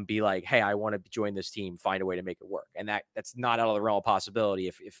you up and be like, hey, I want to join this team, find a way to make it work? And that's not out of the realm of possibility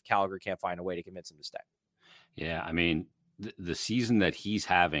if Calgary can't find a way to convince him to stay. Yeah. I mean, the season that he's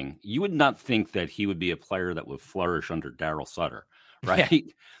having, you would not think that he would be a player that would flourish under Daryl Sutter, right?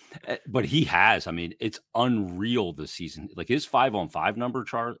 Yeah. But he has. I mean, it's unreal this season. Like his 5-on-5 number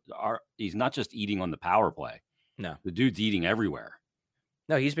chart, he's not just eating on the power play. No, the dude's eating everywhere.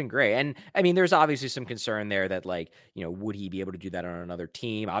 No, he's been great. And I mean, there's obviously some concern there that would he be able to do that on another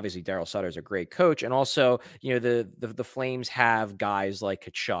team? Obviously, Daryl Sutter's a great coach. And also, the Flames have guys like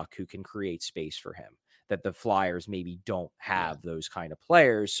Tkachuk who can create space for him, that the Flyers maybe don't have those kind of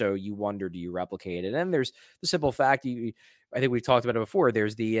players. So you wonder, do you replicate it? And there's the simple fact, I think we've talked about it before.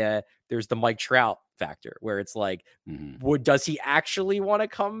 There's the Mike Trout factor, where it's like, does he actually want to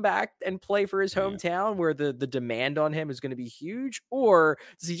come back and play for his hometown where the demand on him is going to be huge? Or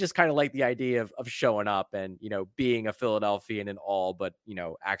does he just kind of like the idea of showing up and, being a Philadelphian and all, but,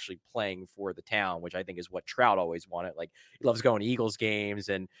 actually playing for the town, which I think is what Trout always wanted. Like, he loves going to Eagles games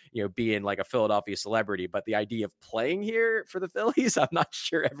and, being like a Philadelphia celebrity, but the idea of playing here for the Phillies, I'm not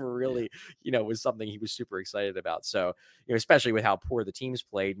sure ever really, was something he was super excited about. So, especially with how poor the teams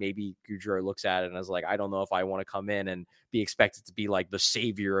played, maybe Gaudreau looks at it and is like, I don't know if I want to come in and be expected to be like the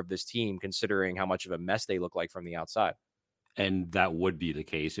savior of this team, considering how much of a mess they look like from the outside. And that would be the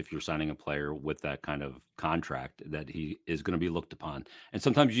case if you're signing a player with that kind of contract, that he is going to be looked upon. And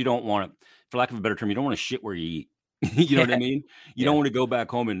sometimes you don't want to, for lack of a better term, you don't want to shit where you eat. You know what I mean? You don't want to go back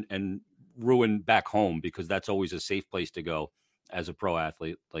home and ruin back home, because that's always a safe place to go as a pro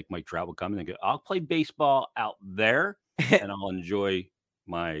athlete. Like Mike Trout would come in and go, I'll play baseball out there and I'll enjoy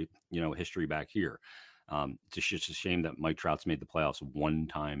my, history bait's here. It's just a shame that Mike Trout's made the playoffs one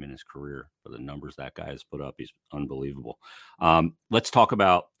time in his career. For the numbers that guy has put up, he's unbelievable. Let's talk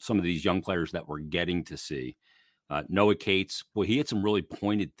about some of these young players that we're getting to see. Noah Cates, boy, he had some really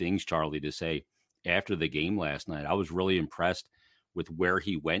pointed things, Charlie, to say after the game last night. I was really impressed with where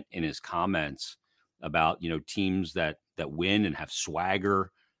he went in his comments about, teams that win and have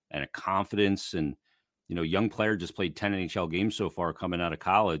swagger and a confidence. And, young player just played 10 NHL games so far coming out of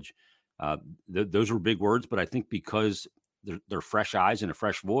college. Those were big words, but I think because they're fresh eyes and a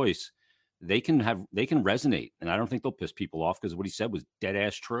fresh voice, they can resonate. And I don't think they'll piss people off, because what he said was dead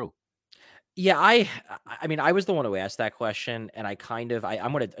ass true. Yeah, I mean, I was the one who asked that question, and I'm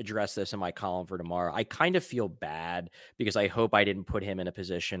going to address this in my column for tomorrow. I kind of feel bad because I hope I didn't put him in a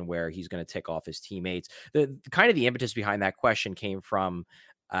position where he's going to tick off his teammates. The impetus behind that question came from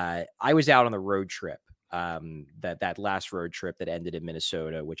I was out on the road trip. That last road trip that ended in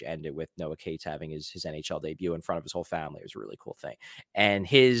Minnesota, which ended with Noah Cates having his NHL debut in front of his whole family. It was a really cool thing. And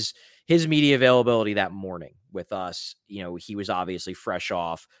his media availability that morning with us, he was obviously fresh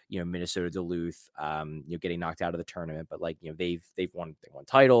off, Minnesota Duluth, getting knocked out of the tournament, but they've won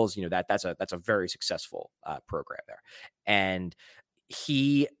titles, that's a very successful program there. And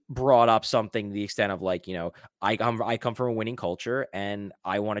he brought up something to the extent of I come from a winning culture, and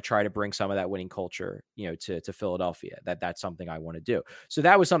I want to try to bring some of that winning culture, to Philadelphia. That's something I want to do. So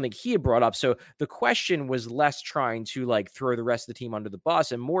that was something he had brought up. So the question was less trying to throw the rest of the team under the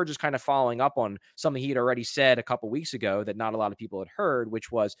bus, and more just kind of following up on something he had already said a couple weeks ago that not a lot of people had heard,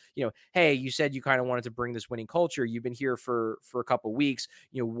 which was, hey, you said you kind of wanted to bring this winning culture. You've been here for a couple weeks.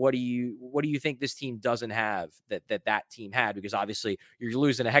 What do you think this team doesn't have that team had? Because obviously you're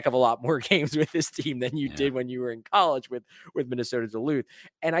losing a heck of a lot more games with this team than you did when you were in college with Minnesota Duluth.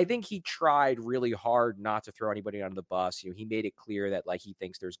 And I think he tried really hard not to throw anybody under the bus. He made it clear that he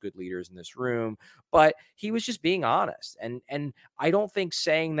thinks there's good leaders in this room, but he was just being honest. And I don't think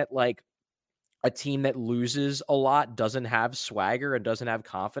saying that a team that loses a lot doesn't have swagger and doesn't have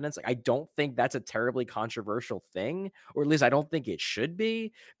confidence. I don't think that's a terribly controversial thing, or at least I don't think it should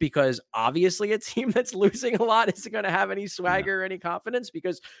be, because obviously a team that's losing a lot isn't going to have any swagger or any confidence,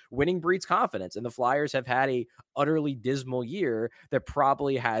 because winning breeds confidence. And the Flyers have had a utterly dismal year that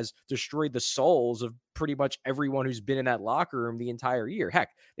probably has destroyed the souls of pretty much everyone who's been in that locker room the entire year. Heck,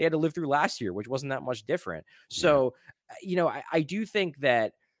 they had to live through last year, which wasn't that much different. So, I do think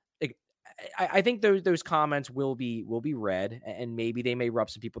that I think those comments will be read, and maybe they may rub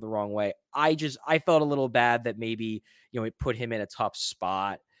some people the wrong way. I felt a little bad that maybe, it put him in a tough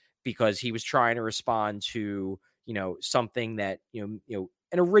spot, because he was trying to respond to, something that, an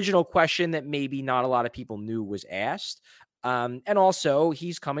original question that maybe not a lot of people knew was asked. And also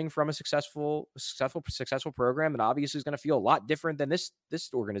he's coming from a successful program that obviously is going to feel a lot different than this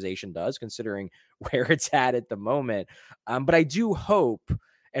organization does, considering where it's at the moment. But I do hope,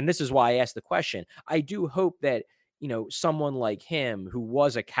 and this is why I asked the question, I do hope that, someone like him, who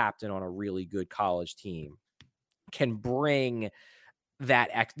was a captain on a really good college team, can bring the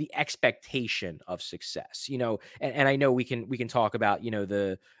expectation of success, and I know we can talk about,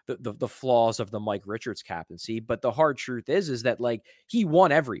 the flaws of the Mike Richards captaincy, but the hard truth is that he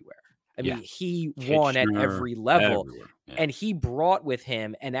won everywhere. I mean, he won at every level, and he brought with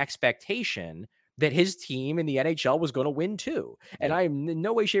him an expectation that his team in the NHL was going to win too. And I'm in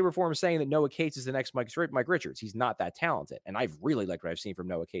no way, shape, or form saying that Noah Cates is the next Mike Richards. He's not that talented. And I've really liked what I've seen from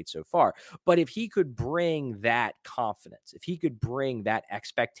Noah Cates so far. But if he could bring that confidence, if he could bring that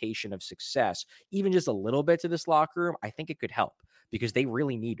expectation of success, even just a little bit to this locker room, I think it could help, because they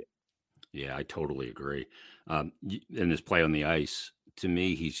really need it. Yeah, I totally agree. In his play on the ice, to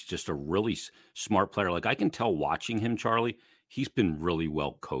me, he's just a really smart player. I can tell watching him, Charlie, he's been really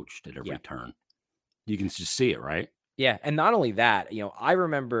well coached at every turn. You can just see it, right? Yeah. And not only that, I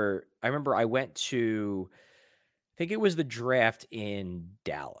remember I went to, I think it was the draft in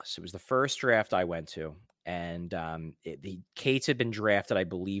Dallas. It was the first draft I went to. And the Cates had been drafted, I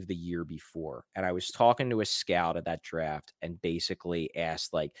believe, the year before. And I was talking to a scout at that draft and basically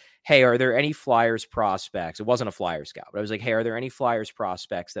asked, hey, are there any Flyers prospects? It wasn't a Flyers scout, but I was like, hey, are there any Flyers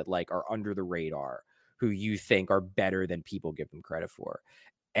prospects that are under the radar who you think are better than people give them credit for?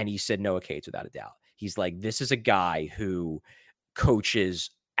 And he said Noah Cates, without a doubt. He's like, this is a guy who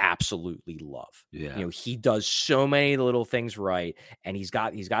coaches absolutely love. Yeah. He does so many little things right, and he's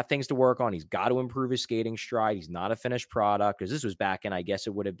got things to work on. He's got to improve his skating stride. He's not a finished product, because this was back in, I guess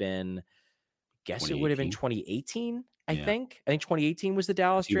it would have been guess it would have been 2018. 2018. Yeah. I think 2018 was the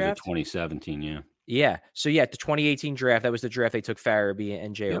Dallas He was at draft. 2017. Yeah. Yeah. So yeah, the 2018 draft, that was the draft they took Farabee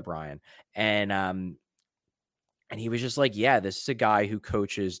and Jay Yep. O'Brien. And he was just like, yeah, this is a guy who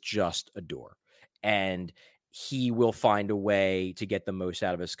coaches just adore. And he will find a way to get the most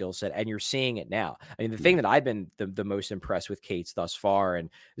out of his skill set. And you're seeing it now. I mean, the thing that I've been the most impressed with Cates thus far, and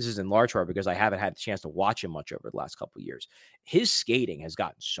this is in large part because I haven't had the chance to watch him much over the last couple of years, his skating has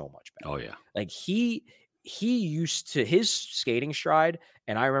gotten so much better. Oh, yeah. Like he used to, his skating stride,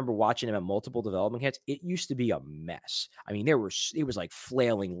 and I remember watching him at multiple development camps, it used to be a mess. I mean, it was like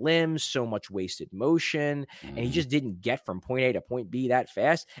flailing limbs, so much wasted motion, and he just didn't get from point A to point B that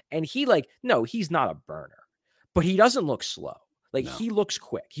fast. And no, he's not a burner, but he doesn't look slow. Like he looks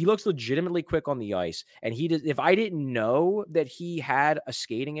quick. He looks legitimately quick on the ice. And if I didn't know that he had a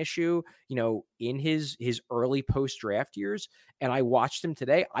skating issue, in his early post-draft years, and I watched him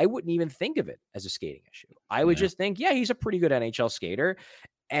today, I wouldn't even think of it as a skating issue. I would just think, yeah, he's a pretty good NHL skater.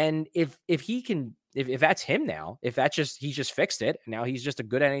 And if he can, if that's him now, if that's he just fixed it, now he's just a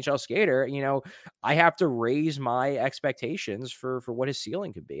good NHL skater, I have to raise my expectations for what his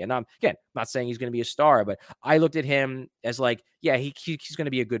ceiling could be. And I'm not saying he's going to be a star, but I looked at him as like, yeah, he's going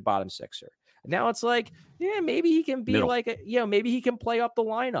to be a good bottom sixer. Now it's like, yeah, maybe he can be maybe he can play up the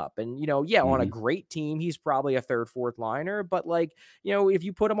lineup. And, on a great team, he's probably a third, fourth liner. But if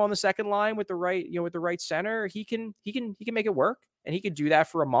you put him on the second line with the right center, he can make it work. And he could do that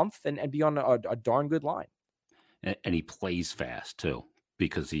for a month and be on a darn good line. And he plays fast too,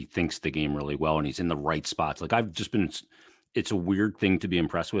 because he thinks the game really well and he's in the right spots. Like I've just been, it's a weird thing to be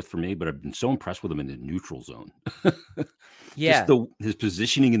impressed with for me, but I've been so impressed with him in the neutral zone. Yeah. Just his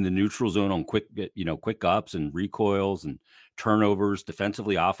positioning in the neutral zone on quick ups and recoils and turnovers,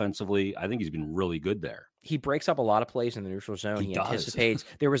 defensively, offensively. I think he's been really good there. He breaks up a lot of plays in the neutral zone. He anticipates.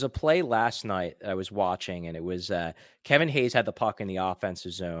 There was a play last night that I was watching, and it was Kevin Hayes had the puck in the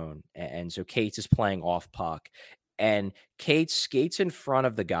offensive zone, and so Cates is playing off puck, and Cates skates in front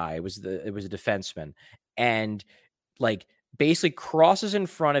of the guy. It was a defenseman, and basically crosses in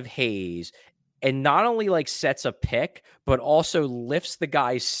front of Hayes. And not only sets a pick, but also lifts the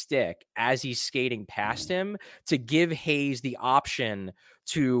guy's stick as he's skating past him to give Hayes the option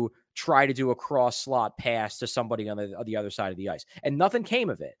to try to do a cross slot pass to somebody on the other side of the ice. And nothing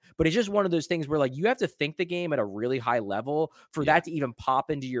came of it. But it's just one of those things where you have to think the game at a really high level for that to even pop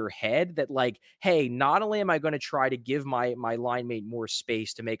into your head that hey, not only am I going to try to give my line mate more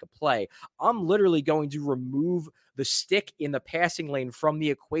space to make a play, I'm literally going to remove the stick in the passing lane from the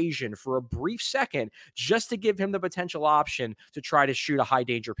equation for a brief second just to give him the potential option to try to shoot a high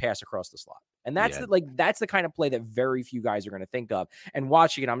danger pass across the slot. And that's that's the kind of play that very few guys are going to think of. And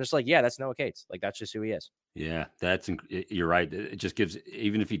watching it, I'm just like, yeah, that's Noah Cates. That's just who he is. Yeah, you're right. It just gives,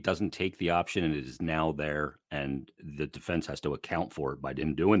 even if he doesn't take the option and it is now there, and the defense has to account for it by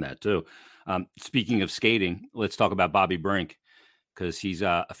him doing that too. Speaking of skating, let's talk about Bobby Brink, because he's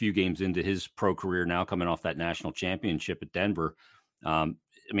a few games into his pro career now, coming off that national championship at Denver. I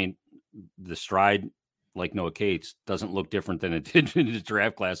mean, the stride, like Noah Cates, doesn't look different than it did in the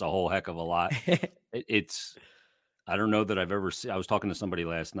draft class a whole heck of a lot. I don't know that I've ever seen. I was talking to somebody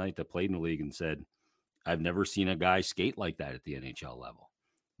last night that played in the league and said, I've never seen a guy skate like that at the NHL level.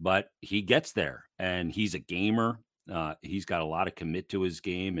 But he gets there, and he's a gamer. He's got a lot of commit to his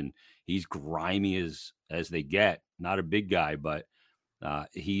game, and he's grimy as they get. Not a big guy, but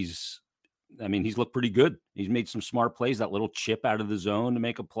he's looked pretty good. He's made some smart plays, that little chip out of the zone to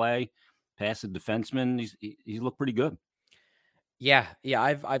make a play, pass the defenseman. He's looked pretty good. Yeah.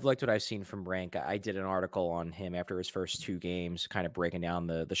 I've liked what I've seen from Brink. I did an article on him after his first two games, kind of breaking down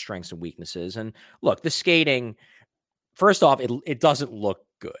the strengths and weaknesses. And look, the skating, first off, it doesn't look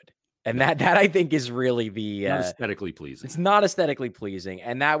good. And that I think is really not aesthetically pleasing. It's not aesthetically pleasing.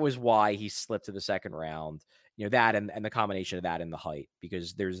 And that was why he slipped to the second round. That and the combination of that and the height,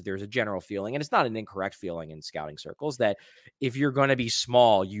 because there's a general feeling, and it's not an incorrect feeling in scouting circles, that if you're going to be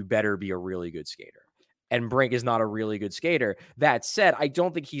small, you better be a really good skater. And Brink is not a really good skater. That said, I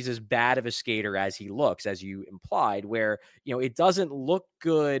don't think he's as bad of a skater as he looks, as you implied, where, it doesn't look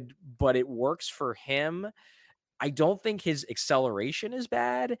good, but it works for him. I don't think his acceleration is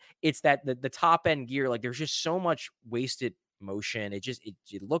bad. It's that the top end gear, there's just so much wasted motion. It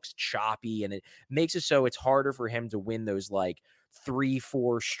looks choppy, and it makes it so it's harder for him to win those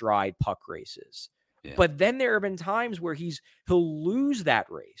 3-4 stride puck races. Yeah. But then there have been times where he'll lose that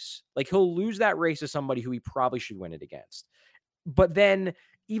race. He'll lose that race to somebody who he probably should win it against. But then,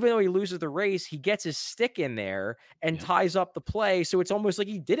 even though he loses the race, he gets his stick in there and ties up the play. So it's almost like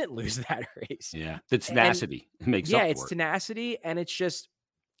he didn't lose that race. Yeah. The tenacity makes up for it. It's tenacity. And it's just,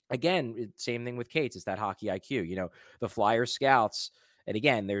 again, same thing with Cates. It's that hockey IQ. The Flyer scouts, and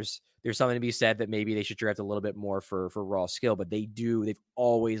again, there's something to be said that maybe they should draft a little bit more for raw skill, but they've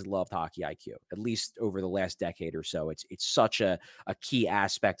always loved hockey IQ, at least over the last decade or so. It's such a key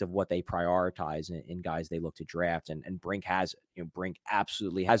aspect of what they prioritize in guys they look to draft, and Brink has it. Brink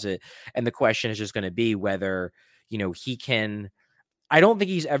absolutely has it. And the question is just going to be whether, he can. I don't think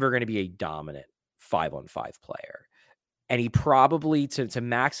he's ever going to be a dominant 5-on-5 player. And he probably, to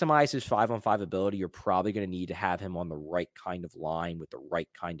maximize his 5-on-5 ability, you're probably going to need to have him on the right kind of line with the right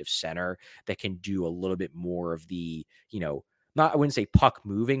kind of center that can do a little bit more of the, I wouldn't say puck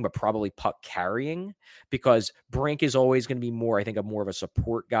moving, but probably puck carrying, because Brink is always going to be more, I think, more of a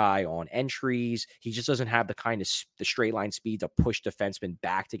support guy on entries. He just doesn't have the kind of the straight line speed to push defensemen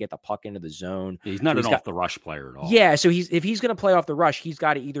back to get the puck into the zone. He's not an off the rush player at all. Yeah. So if he's going to play off the rush, he's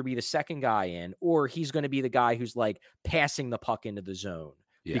got to either be the second guy in, or he's going to be the guy who's like passing the puck into the zone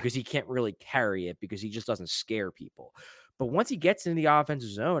because he can't really carry it because he just doesn't scare people. But once he gets into the offensive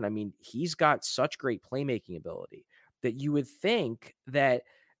zone, I mean, he's got such great playmaking ability that you would think that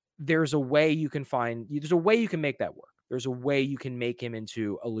there's a way you can make that work. There's a way you can make him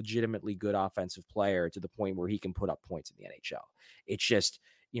into a legitimately good offensive player to the point where he can put up points in the NHL. It's just,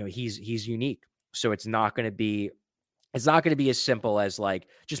 he's unique. So it's not going to be as simple as like,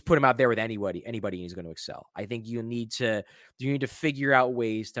 just put him out there with anybody and he's going to excel. I think you need to figure out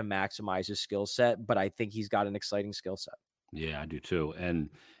ways to maximize his skill set, but I think he's got an exciting skill set. Yeah, I do too.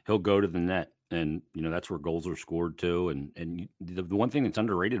 And he'll go to the net. And, that's where goals are scored too. And the one thing that's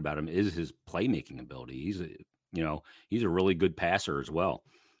underrated about him is his playmaking ability. He's a really good passer as well.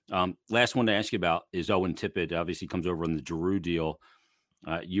 Last one to ask you about is Owen Tippett. Obviously comes over on the Giroux deal.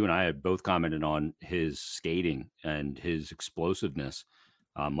 You and I have both commented on his skating and his explosiveness.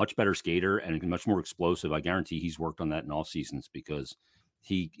 Much better skater and much more explosive. I guarantee he's worked on that in all seasons because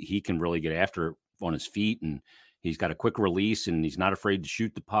he can really get after it on his feet, and he's got a quick release, and he's not afraid to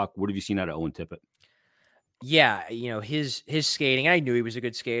shoot the puck. What have you seen out of Owen Tippett? Yeah, his skating, I knew he was a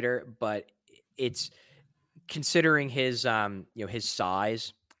good skater, but it's considering his his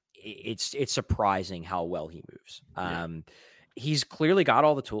size, it's surprising how well he moves. He's clearly got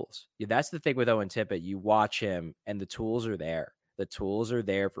all the tools. That's the thing with Owen Tippett. You watch him and the tools are there. The tools are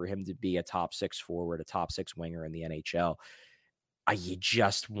there for him to be a top 6 forward, a top 6 winger in the NHL. You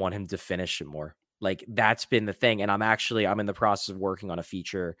just want him to finish it more. Like, that's been the thing. And I'm in the process of working on a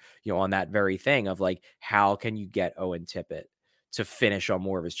feature, on that very thing of like, how can you get Owen Tippett to finish on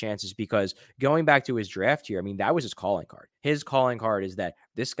more of his chances? Because going back to his draft here, I mean, that was his calling card. His calling card is that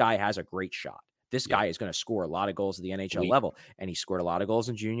this guy has a great shot. This guy is going to score a lot of goals at the NHL level. And he scored a lot of goals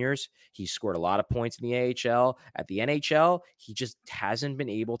in juniors. He scored a lot of points in the AHL. At the NHL, he just hasn't been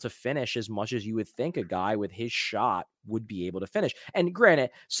able to finish as much as you would think a guy with his shot would be able to finish. And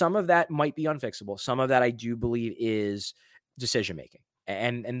granted, some of that might be unfixable. Some of that I do believe is decision-making.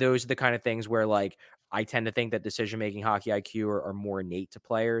 And those are the kind of things where, like, I tend to think that decision-making hockey IQ are more innate to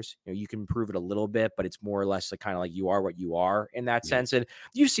players. You can improve it a little bit, but it's more or less like kind of like you are what you are in that sense. And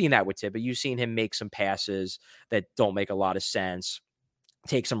you've seen that with Tippett. You've seen him make some passes that don't make a lot of sense,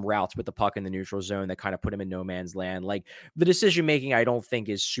 take some routes with the puck in the neutral zone that kind of put him in no man's land. Like, the decision-making, I don't think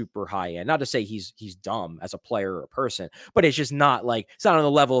is super high end. Not to say he's dumb as a player or a person, but it's just not like, it's not on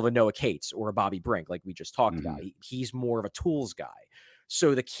the level of a Noah Cates or a Bobby Brink, like we just talked about. He's more of a tools guy.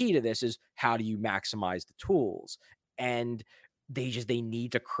 So the key to this is, how do you maximize the tools? And they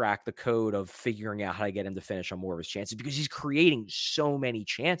need to crack the code of figuring out how to get him to finish on more of his chances, because he's creating so many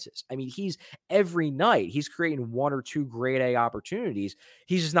chances. I mean, every night he's creating 1 or 2 grade A opportunities.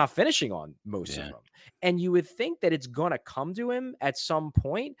 He's just not finishing on most of them. And you would think that it's going to come to him at some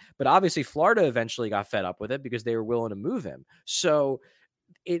point, but obviously Florida eventually got fed up with it because they were willing to move him. So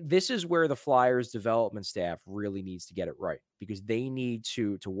this is where the Flyers development staff really needs to get it right, because they need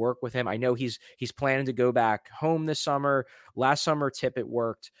to work with him. I know he's planning to go back home this summer. Last summer, Tippett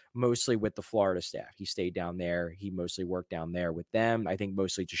worked mostly with the Florida staff. He stayed down there. He mostly worked down there with them. I think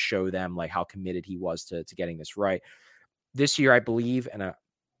mostly to show them like how committed he was to getting this right. This year, I believe, and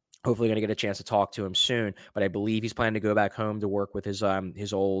hopefully going to get a chance to talk to him soon, but I believe he's planning to go back home to work with his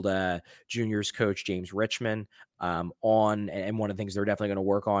old juniors coach, James Richmond, and one of the things they're definitely going to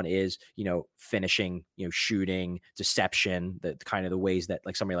work on is, finishing, shooting, deception, the kind of the ways that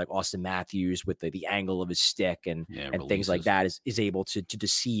like somebody like Austin Matthews with the angle of his stick and things like that is able to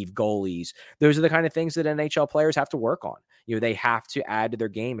deceive goalies. Those are the kind of things that NHL players have to work on. They have to add to their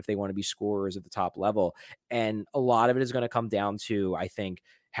game if they want to be scorers at the top level. And a lot of it is going to come down to, I think,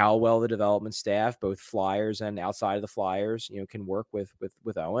 how well the development staff, both Flyers and outside of the Flyers, can work with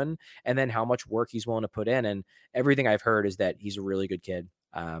Owen, and then how much work he's willing to put in. And everything I've heard is that he's a really good kid.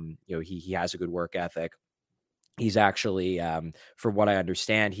 He has a good work ethic. He's actually, from what I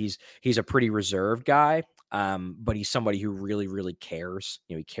understand, he's a pretty reserved guy, but he's somebody who really, really cares.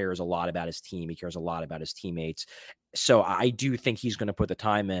 He cares a lot about his team. He cares a lot about his teammates. So I do think he's going to put the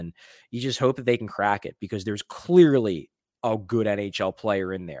time in. You just hope that they can crack it, because there's clearly a good NHL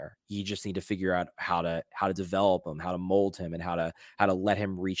player in there. You just need to figure out how to develop him, how to mold him, and how to let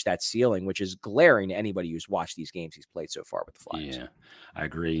him reach that ceiling, which is glaring to anybody who's watched these games he's played so far with the Flyers. Yeah, I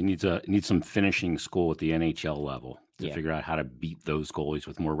agree. He needs some finishing school at the NHL level to figure out how to beat those goalies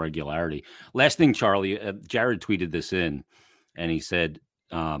with more regularity. Last thing, Charlie, Jared tweeted this in, and he said,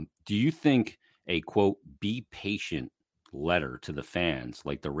 do you think a, quote, be patient letter to the fans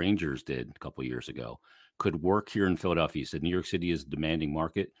like the Rangers did a couple of years ago could work here in Philadelphia? He said New York City is a demanding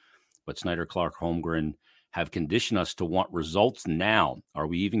market, but Snyder, Clark, Holmgren have conditioned us to want results now. Are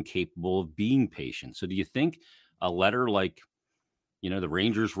we even capable of being patient? So do you think a letter like, the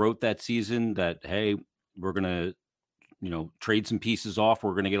Rangers wrote that season that, hey, we're going to, trade some pieces off.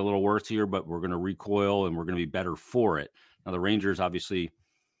 We're going to get a little worse here, but we're going to recoil and we're going to be better for it. Now, the Rangers obviously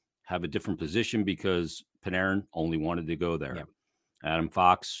have a different position because Panarin only wanted to go there. Yeah. Adam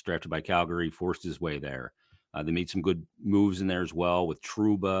Fox, drafted by Calgary, forced his way there. They made some good moves in there as well with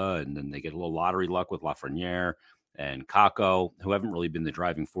Trouba, and then they get a little lottery luck with Lafreniere and Kakko, who haven't really been the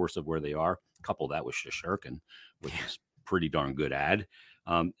driving force of where they are. Couple that with Shesterkin, which is pretty darn good ad.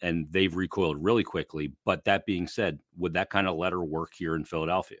 And they've recoiled really quickly. But that being said, would that kind of letter work here in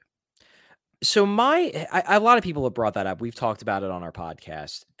Philadelphia? So a lot of people have brought that up. We've talked about it on our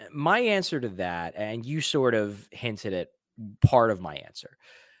podcast. My answer to that, and you sort of hinted at part of my answer.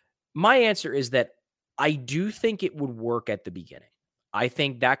 My answer is that I do think it would work at the beginning. I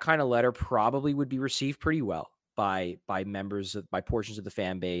think that kind of letter probably would be received pretty well by portions of the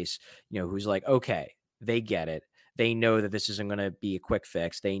fan base, who's like, okay, they get it. They know that this isn't going to be a quick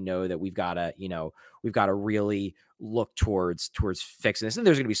fix. They know that we've got to really look towards fixing this. And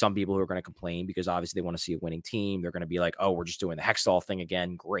there's going to be some people who are going to complain because obviously they want to see a winning team. They're going to be like, oh, we're just doing the Hextall thing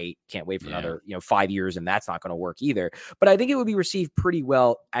again. Great. Can't wait for another, 5 years. And that's not going to work either. But I think it would be received pretty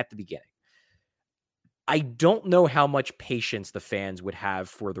well at the beginning. I don't know how much patience the fans would have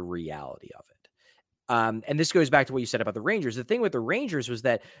for the reality of it. And this goes back to what you said about the Rangers. The thing with the Rangers was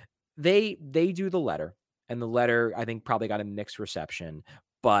that they do the letter. And the letter, I think, probably got a mixed reception.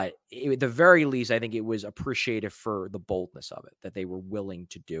 But at the very least, I think it was appreciated for the boldness of it, that they were willing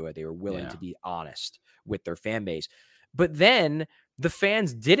to do it. They were willing to be honest with their fan base. But then the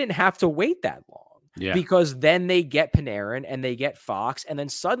fans didn't have to wait that long because then they get Panarin and they get Fox. And then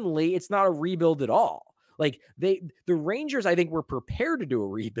suddenly it's not a rebuild at all. Like the Rangers, I think, were prepared to do a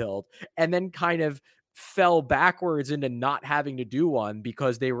rebuild and then kind of fell backwards into not having to do one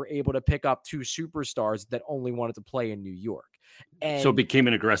because they were able to pick up two superstars that only wanted to play in New York. And so it became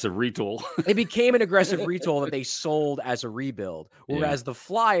an aggressive retool. It became an aggressive retool that they sold as a rebuild, whereas the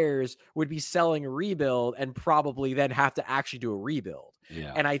Flyers would be selling a rebuild and probably then have to actually do a rebuild.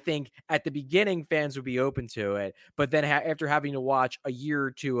 Yeah. And I think at the beginning, fans would be open to it. But then after having to watch a year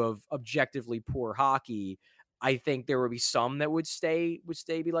or two of objectively poor hockey, I think there would be some that would stay,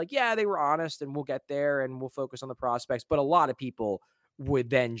 be like, yeah, they were honest and we'll get there and we'll focus on the prospects. But a lot of people would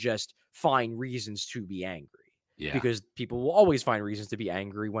then just find reasons to be angry because people will always find reasons to be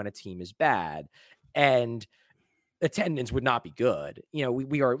angry when a team is bad, and attendance would not be good.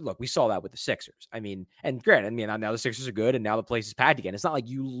 We saw that with the Sixers. I mean, and granted, now the Sixers are good and now the place is packed again. It's not like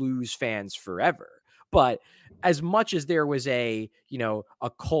you lose fans forever. But as much as there was a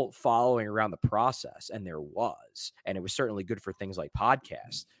cult following around the process, and there was, and it was certainly good for things like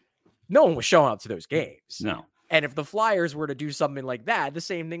podcasts, no one was showing up to those games. No. And if the Flyers were to do something like that, the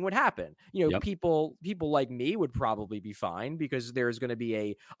same thing would happen. People like me would probably be fine because there's going to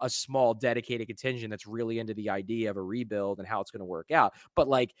be a small dedicated contingent that's really into the idea of a rebuild and how it's going to work out. But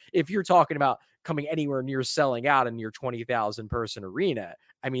like, if you're talking about coming anywhere near selling out in your 20,000 person arena,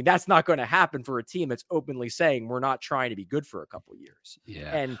 I mean, that's not going to happen for a team that's openly saying we're not trying to be good for a couple of years.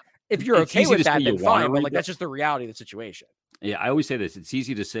 Yeah. And if you're okay with that, then fine. But like, that's just the reality of the situation. Yeah. I always say this. It's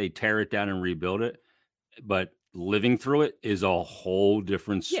easy to say, tear it down and rebuild it. But living through it is a whole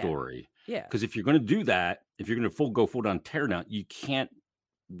different story. Yeah. Because if you're going to do that, if you're going to go full down tear down, you can't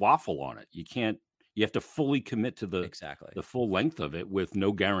waffle on it. You have to fully commit to the full length of it with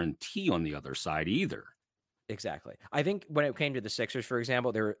no guarantee on the other side either. Exactly. I think when it came to the Sixers, for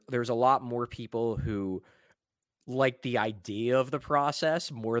example, there's a lot more people who liked the idea of the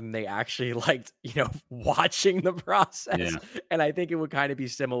process more than they actually liked, watching the process. Yeah. And I think it would kind of be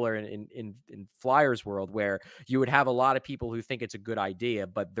similar in Flyers world, where you would have a lot of people who think it's a good idea,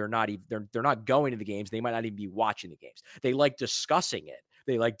 but they're not going to the games. They might not even be watching the games. They like discussing it,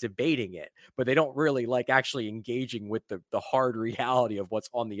 they like debating it, but they don't really like actually engaging with the hard reality of what's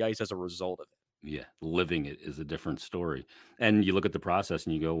on the ice as a result of it. Yeah, living it is a different story. And you look at the process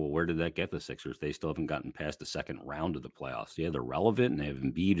and you go, well, where did that get the Sixers? They still haven't gotten past the second round of the playoffs. Yeah, they're relevant and they have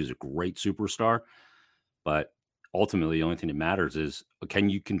Embiid, who's a great superstar. But ultimately, the only thing that matters is, can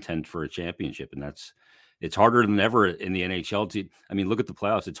you contend for a championship? And it's harder than ever in the NHL. I mean, look at the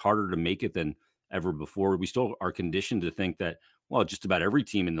playoffs. It's harder to make it than ever before. We still are conditioned to think that, well, just about every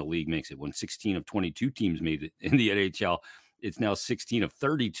team in the league makes it. When 16 of 22 teams made it in the NHL, it's now 16 of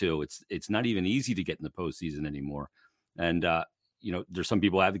 32. It's not even easy to get in the postseason anymore. And, there's some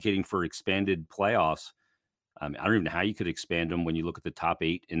people advocating for expanded playoffs. I don't even know how you could expand them when you look at the top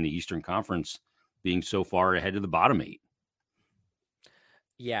 8 in the Eastern Conference being so far ahead of the bottom 8.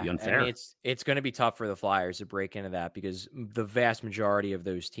 Yeah, I mean, it's going to be tough for the Flyers to break into that because the vast majority of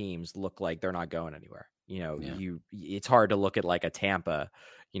those teams look like they're not going anywhere. It's hard to look at like a Tampa,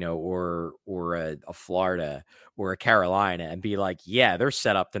 or a Florida or a Carolina and be like, yeah, they're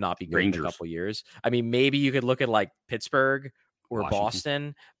set up to not be good Rangers. in a couple years. I mean, maybe you could look at like Pittsburgh or Washington.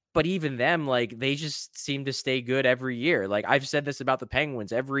 Boston, but even them, like, they just seem to stay good every year. Like, I've said this about the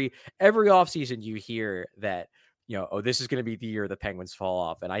Penguins. Every offseason you hear that, this is going to be the year the Penguins fall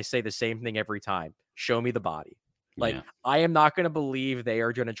off. And I say the same thing every time. Show me the body. Like, I am not going to believe they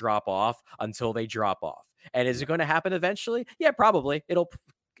are going to drop off until they drop off. And is it going to happen eventually? Yeah, probably.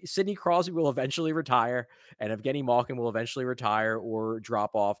 Sidney Crosby will eventually retire, and Evgeny Malkin will eventually retire or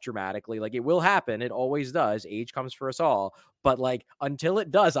drop off dramatically. Like, it will happen. It always does. Age comes for us all. But like, until it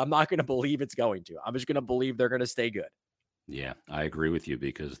does, I'm not going to believe it's going to. I'm just going to believe they're going to stay good. Yeah, I agree with you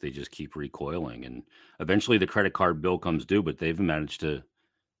because they just keep recoiling, and eventually the credit card bill comes due, but they've managed to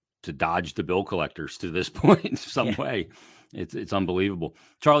dodge the bill collectors to this point in some way. It's unbelievable.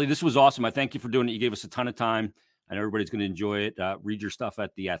 Charlie, this was awesome. I thank you for doing it. You gave us a ton of time. I know everybody's going to enjoy it. Read your stuff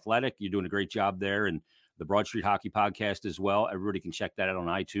at The Athletic. You're doing a great job there. And the Broad Street Hockey Podcast as well. Everybody can check that out on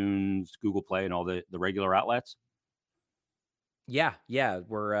iTunes, Google Play, and all the regular outlets. Yeah.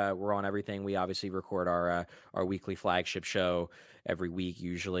 We're on everything. We obviously record our weekly flagship show every week,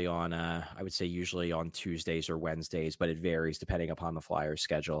 usually on I would say usually on Tuesdays or Wednesdays, but it varies depending upon the Flyers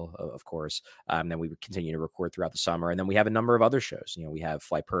schedule, of course. Then we would continue to record throughout the summer, and then we have a number of other shows. We have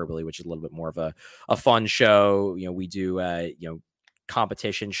Flyperbole, which is a little bit more of a fun show. We do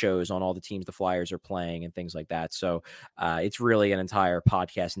competition shows on all the teams the Flyers are playing and things like that. So it's really an entire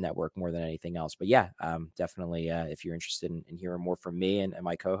podcast network more than anything else. But yeah, definitely if you're interested in hearing more from me and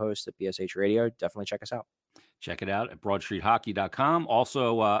my co-host at BSH Radio, definitely check us out. Check it out at broadstreethockey.com.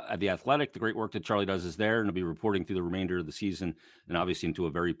 Also at The Athletic, the great work that Charlie does is there, and he'll be reporting through the remainder of the season and obviously into a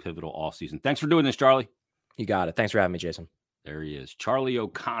very pivotal offseason. Thanks for doing this, Charlie. You got it. Thanks for having me, Jason. There he is. Charlie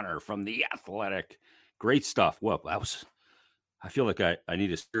O'Connor from The Athletic. Great stuff. Well, I feel like I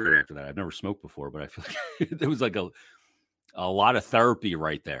need a cigarette after that. I've never smoked before, but I feel like there was like a lot of therapy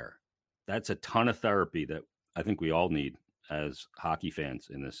right there. That's a ton of therapy that I think we all need as hockey fans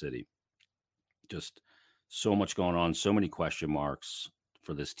in this city. Just so much going on, so many question marks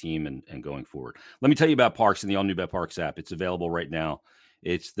for this team and going forward. Let me tell you about Parx and the all-new BetParx app. It's available right now.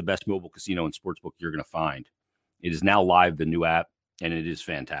 It's the best mobile casino and sportsbook you're going to find. It is now live, the new app, and it is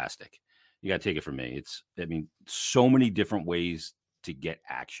fantastic. You got to take it from me. So many different ways to get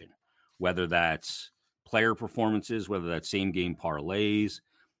action, whether that's player performances, whether that's same game parlays,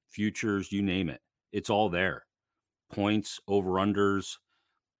 futures, you name it. It's all there. Points, over-unders,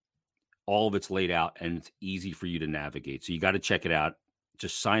 all of it's laid out, and it's easy for you to navigate. So you got to check it out.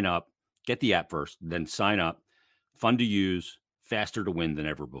 Just sign up, get the app first, then sign up. Fun to use, faster to win than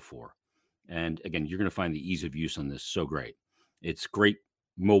ever before. And again, you're going to find the ease of use on this so great. It's great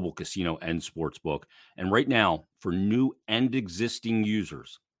mobile casino and sportsbook. And right now, for new and existing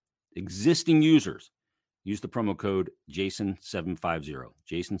users, use the promo code Jason750,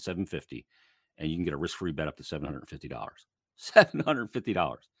 Jason750, and you can get a risk-free bet up to $750.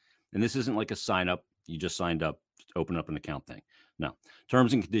 $750. And this isn't like a sign up. You just signed up, open up an account thing. No,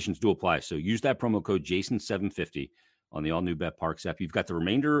 terms and conditions do apply. So use that promo code Jason750 on the all-new BetParx app. You've got the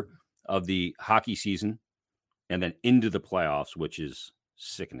remainder of the hockey season and then into the playoffs, which is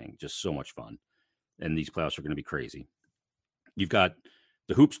sickening, just so much fun. And these playoffs are going to be crazy. You've got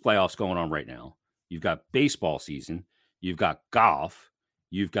the hoops playoffs going on right now. You've got baseball season. You've got golf.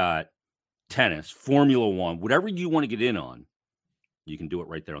 You've got tennis, Formula One, whatever you want to get in on, you can do it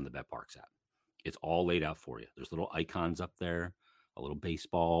right there on the BetParx app. It's all laid out for you. There's little icons up there, a little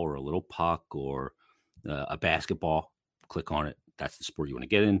baseball or a little puck or a basketball. Click on it. That's the sport you want to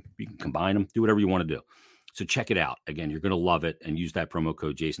get in. You can combine them, do whatever you want to do. So check it out. Again, you're going to love it, and use that promo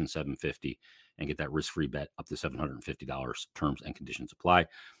code Jason750 and get that risk-free bet up to $750. Terms and conditions apply.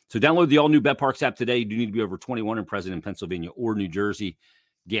 So download the all-new BetParx app today. You do need to be over 21 and present in Pennsylvania or New Jersey.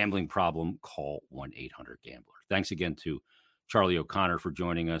 Gambling problem, call 1-800-GAMBLER. Thanks again to Charlie O'Connor for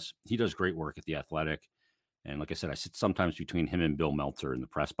joining us. He does great work at The Athletic. And like I said, I sit sometimes between him and Bill Meltzer in the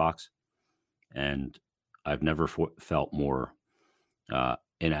press box. And I've never felt more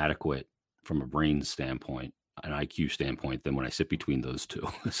inadequate from a brain standpoint, an IQ standpoint, than when I sit between those two.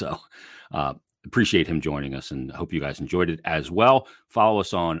 So appreciate him joining us and hope you guys enjoyed it as well. Follow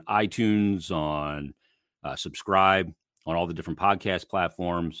us on iTunes, on subscribe on all the different podcast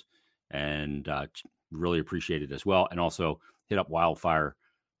platforms, and really appreciate it as well. And also hit up Wildfire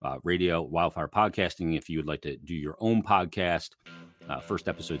Radio, Wildfire Podcasting, if you would like to do your own podcast. First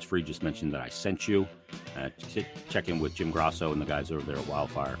episode's free. Just mention that I sent you. Check in with Jim Grasso and the guys over there at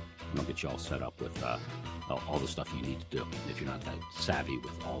Wildfire, and they'll get you all set up with all the stuff you need to do if you're not that savvy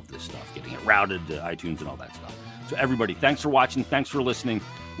with all of this stuff, getting it routed to iTunes and all that stuff. So everybody, thanks for watching. Thanks for listening.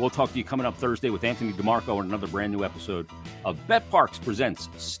 We'll talk to you coming up Thursday with Anthony DeMarco on another brand new episode of BetParx presents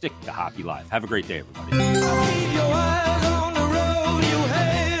Stick to Hockey Live. Have a great day, everybody.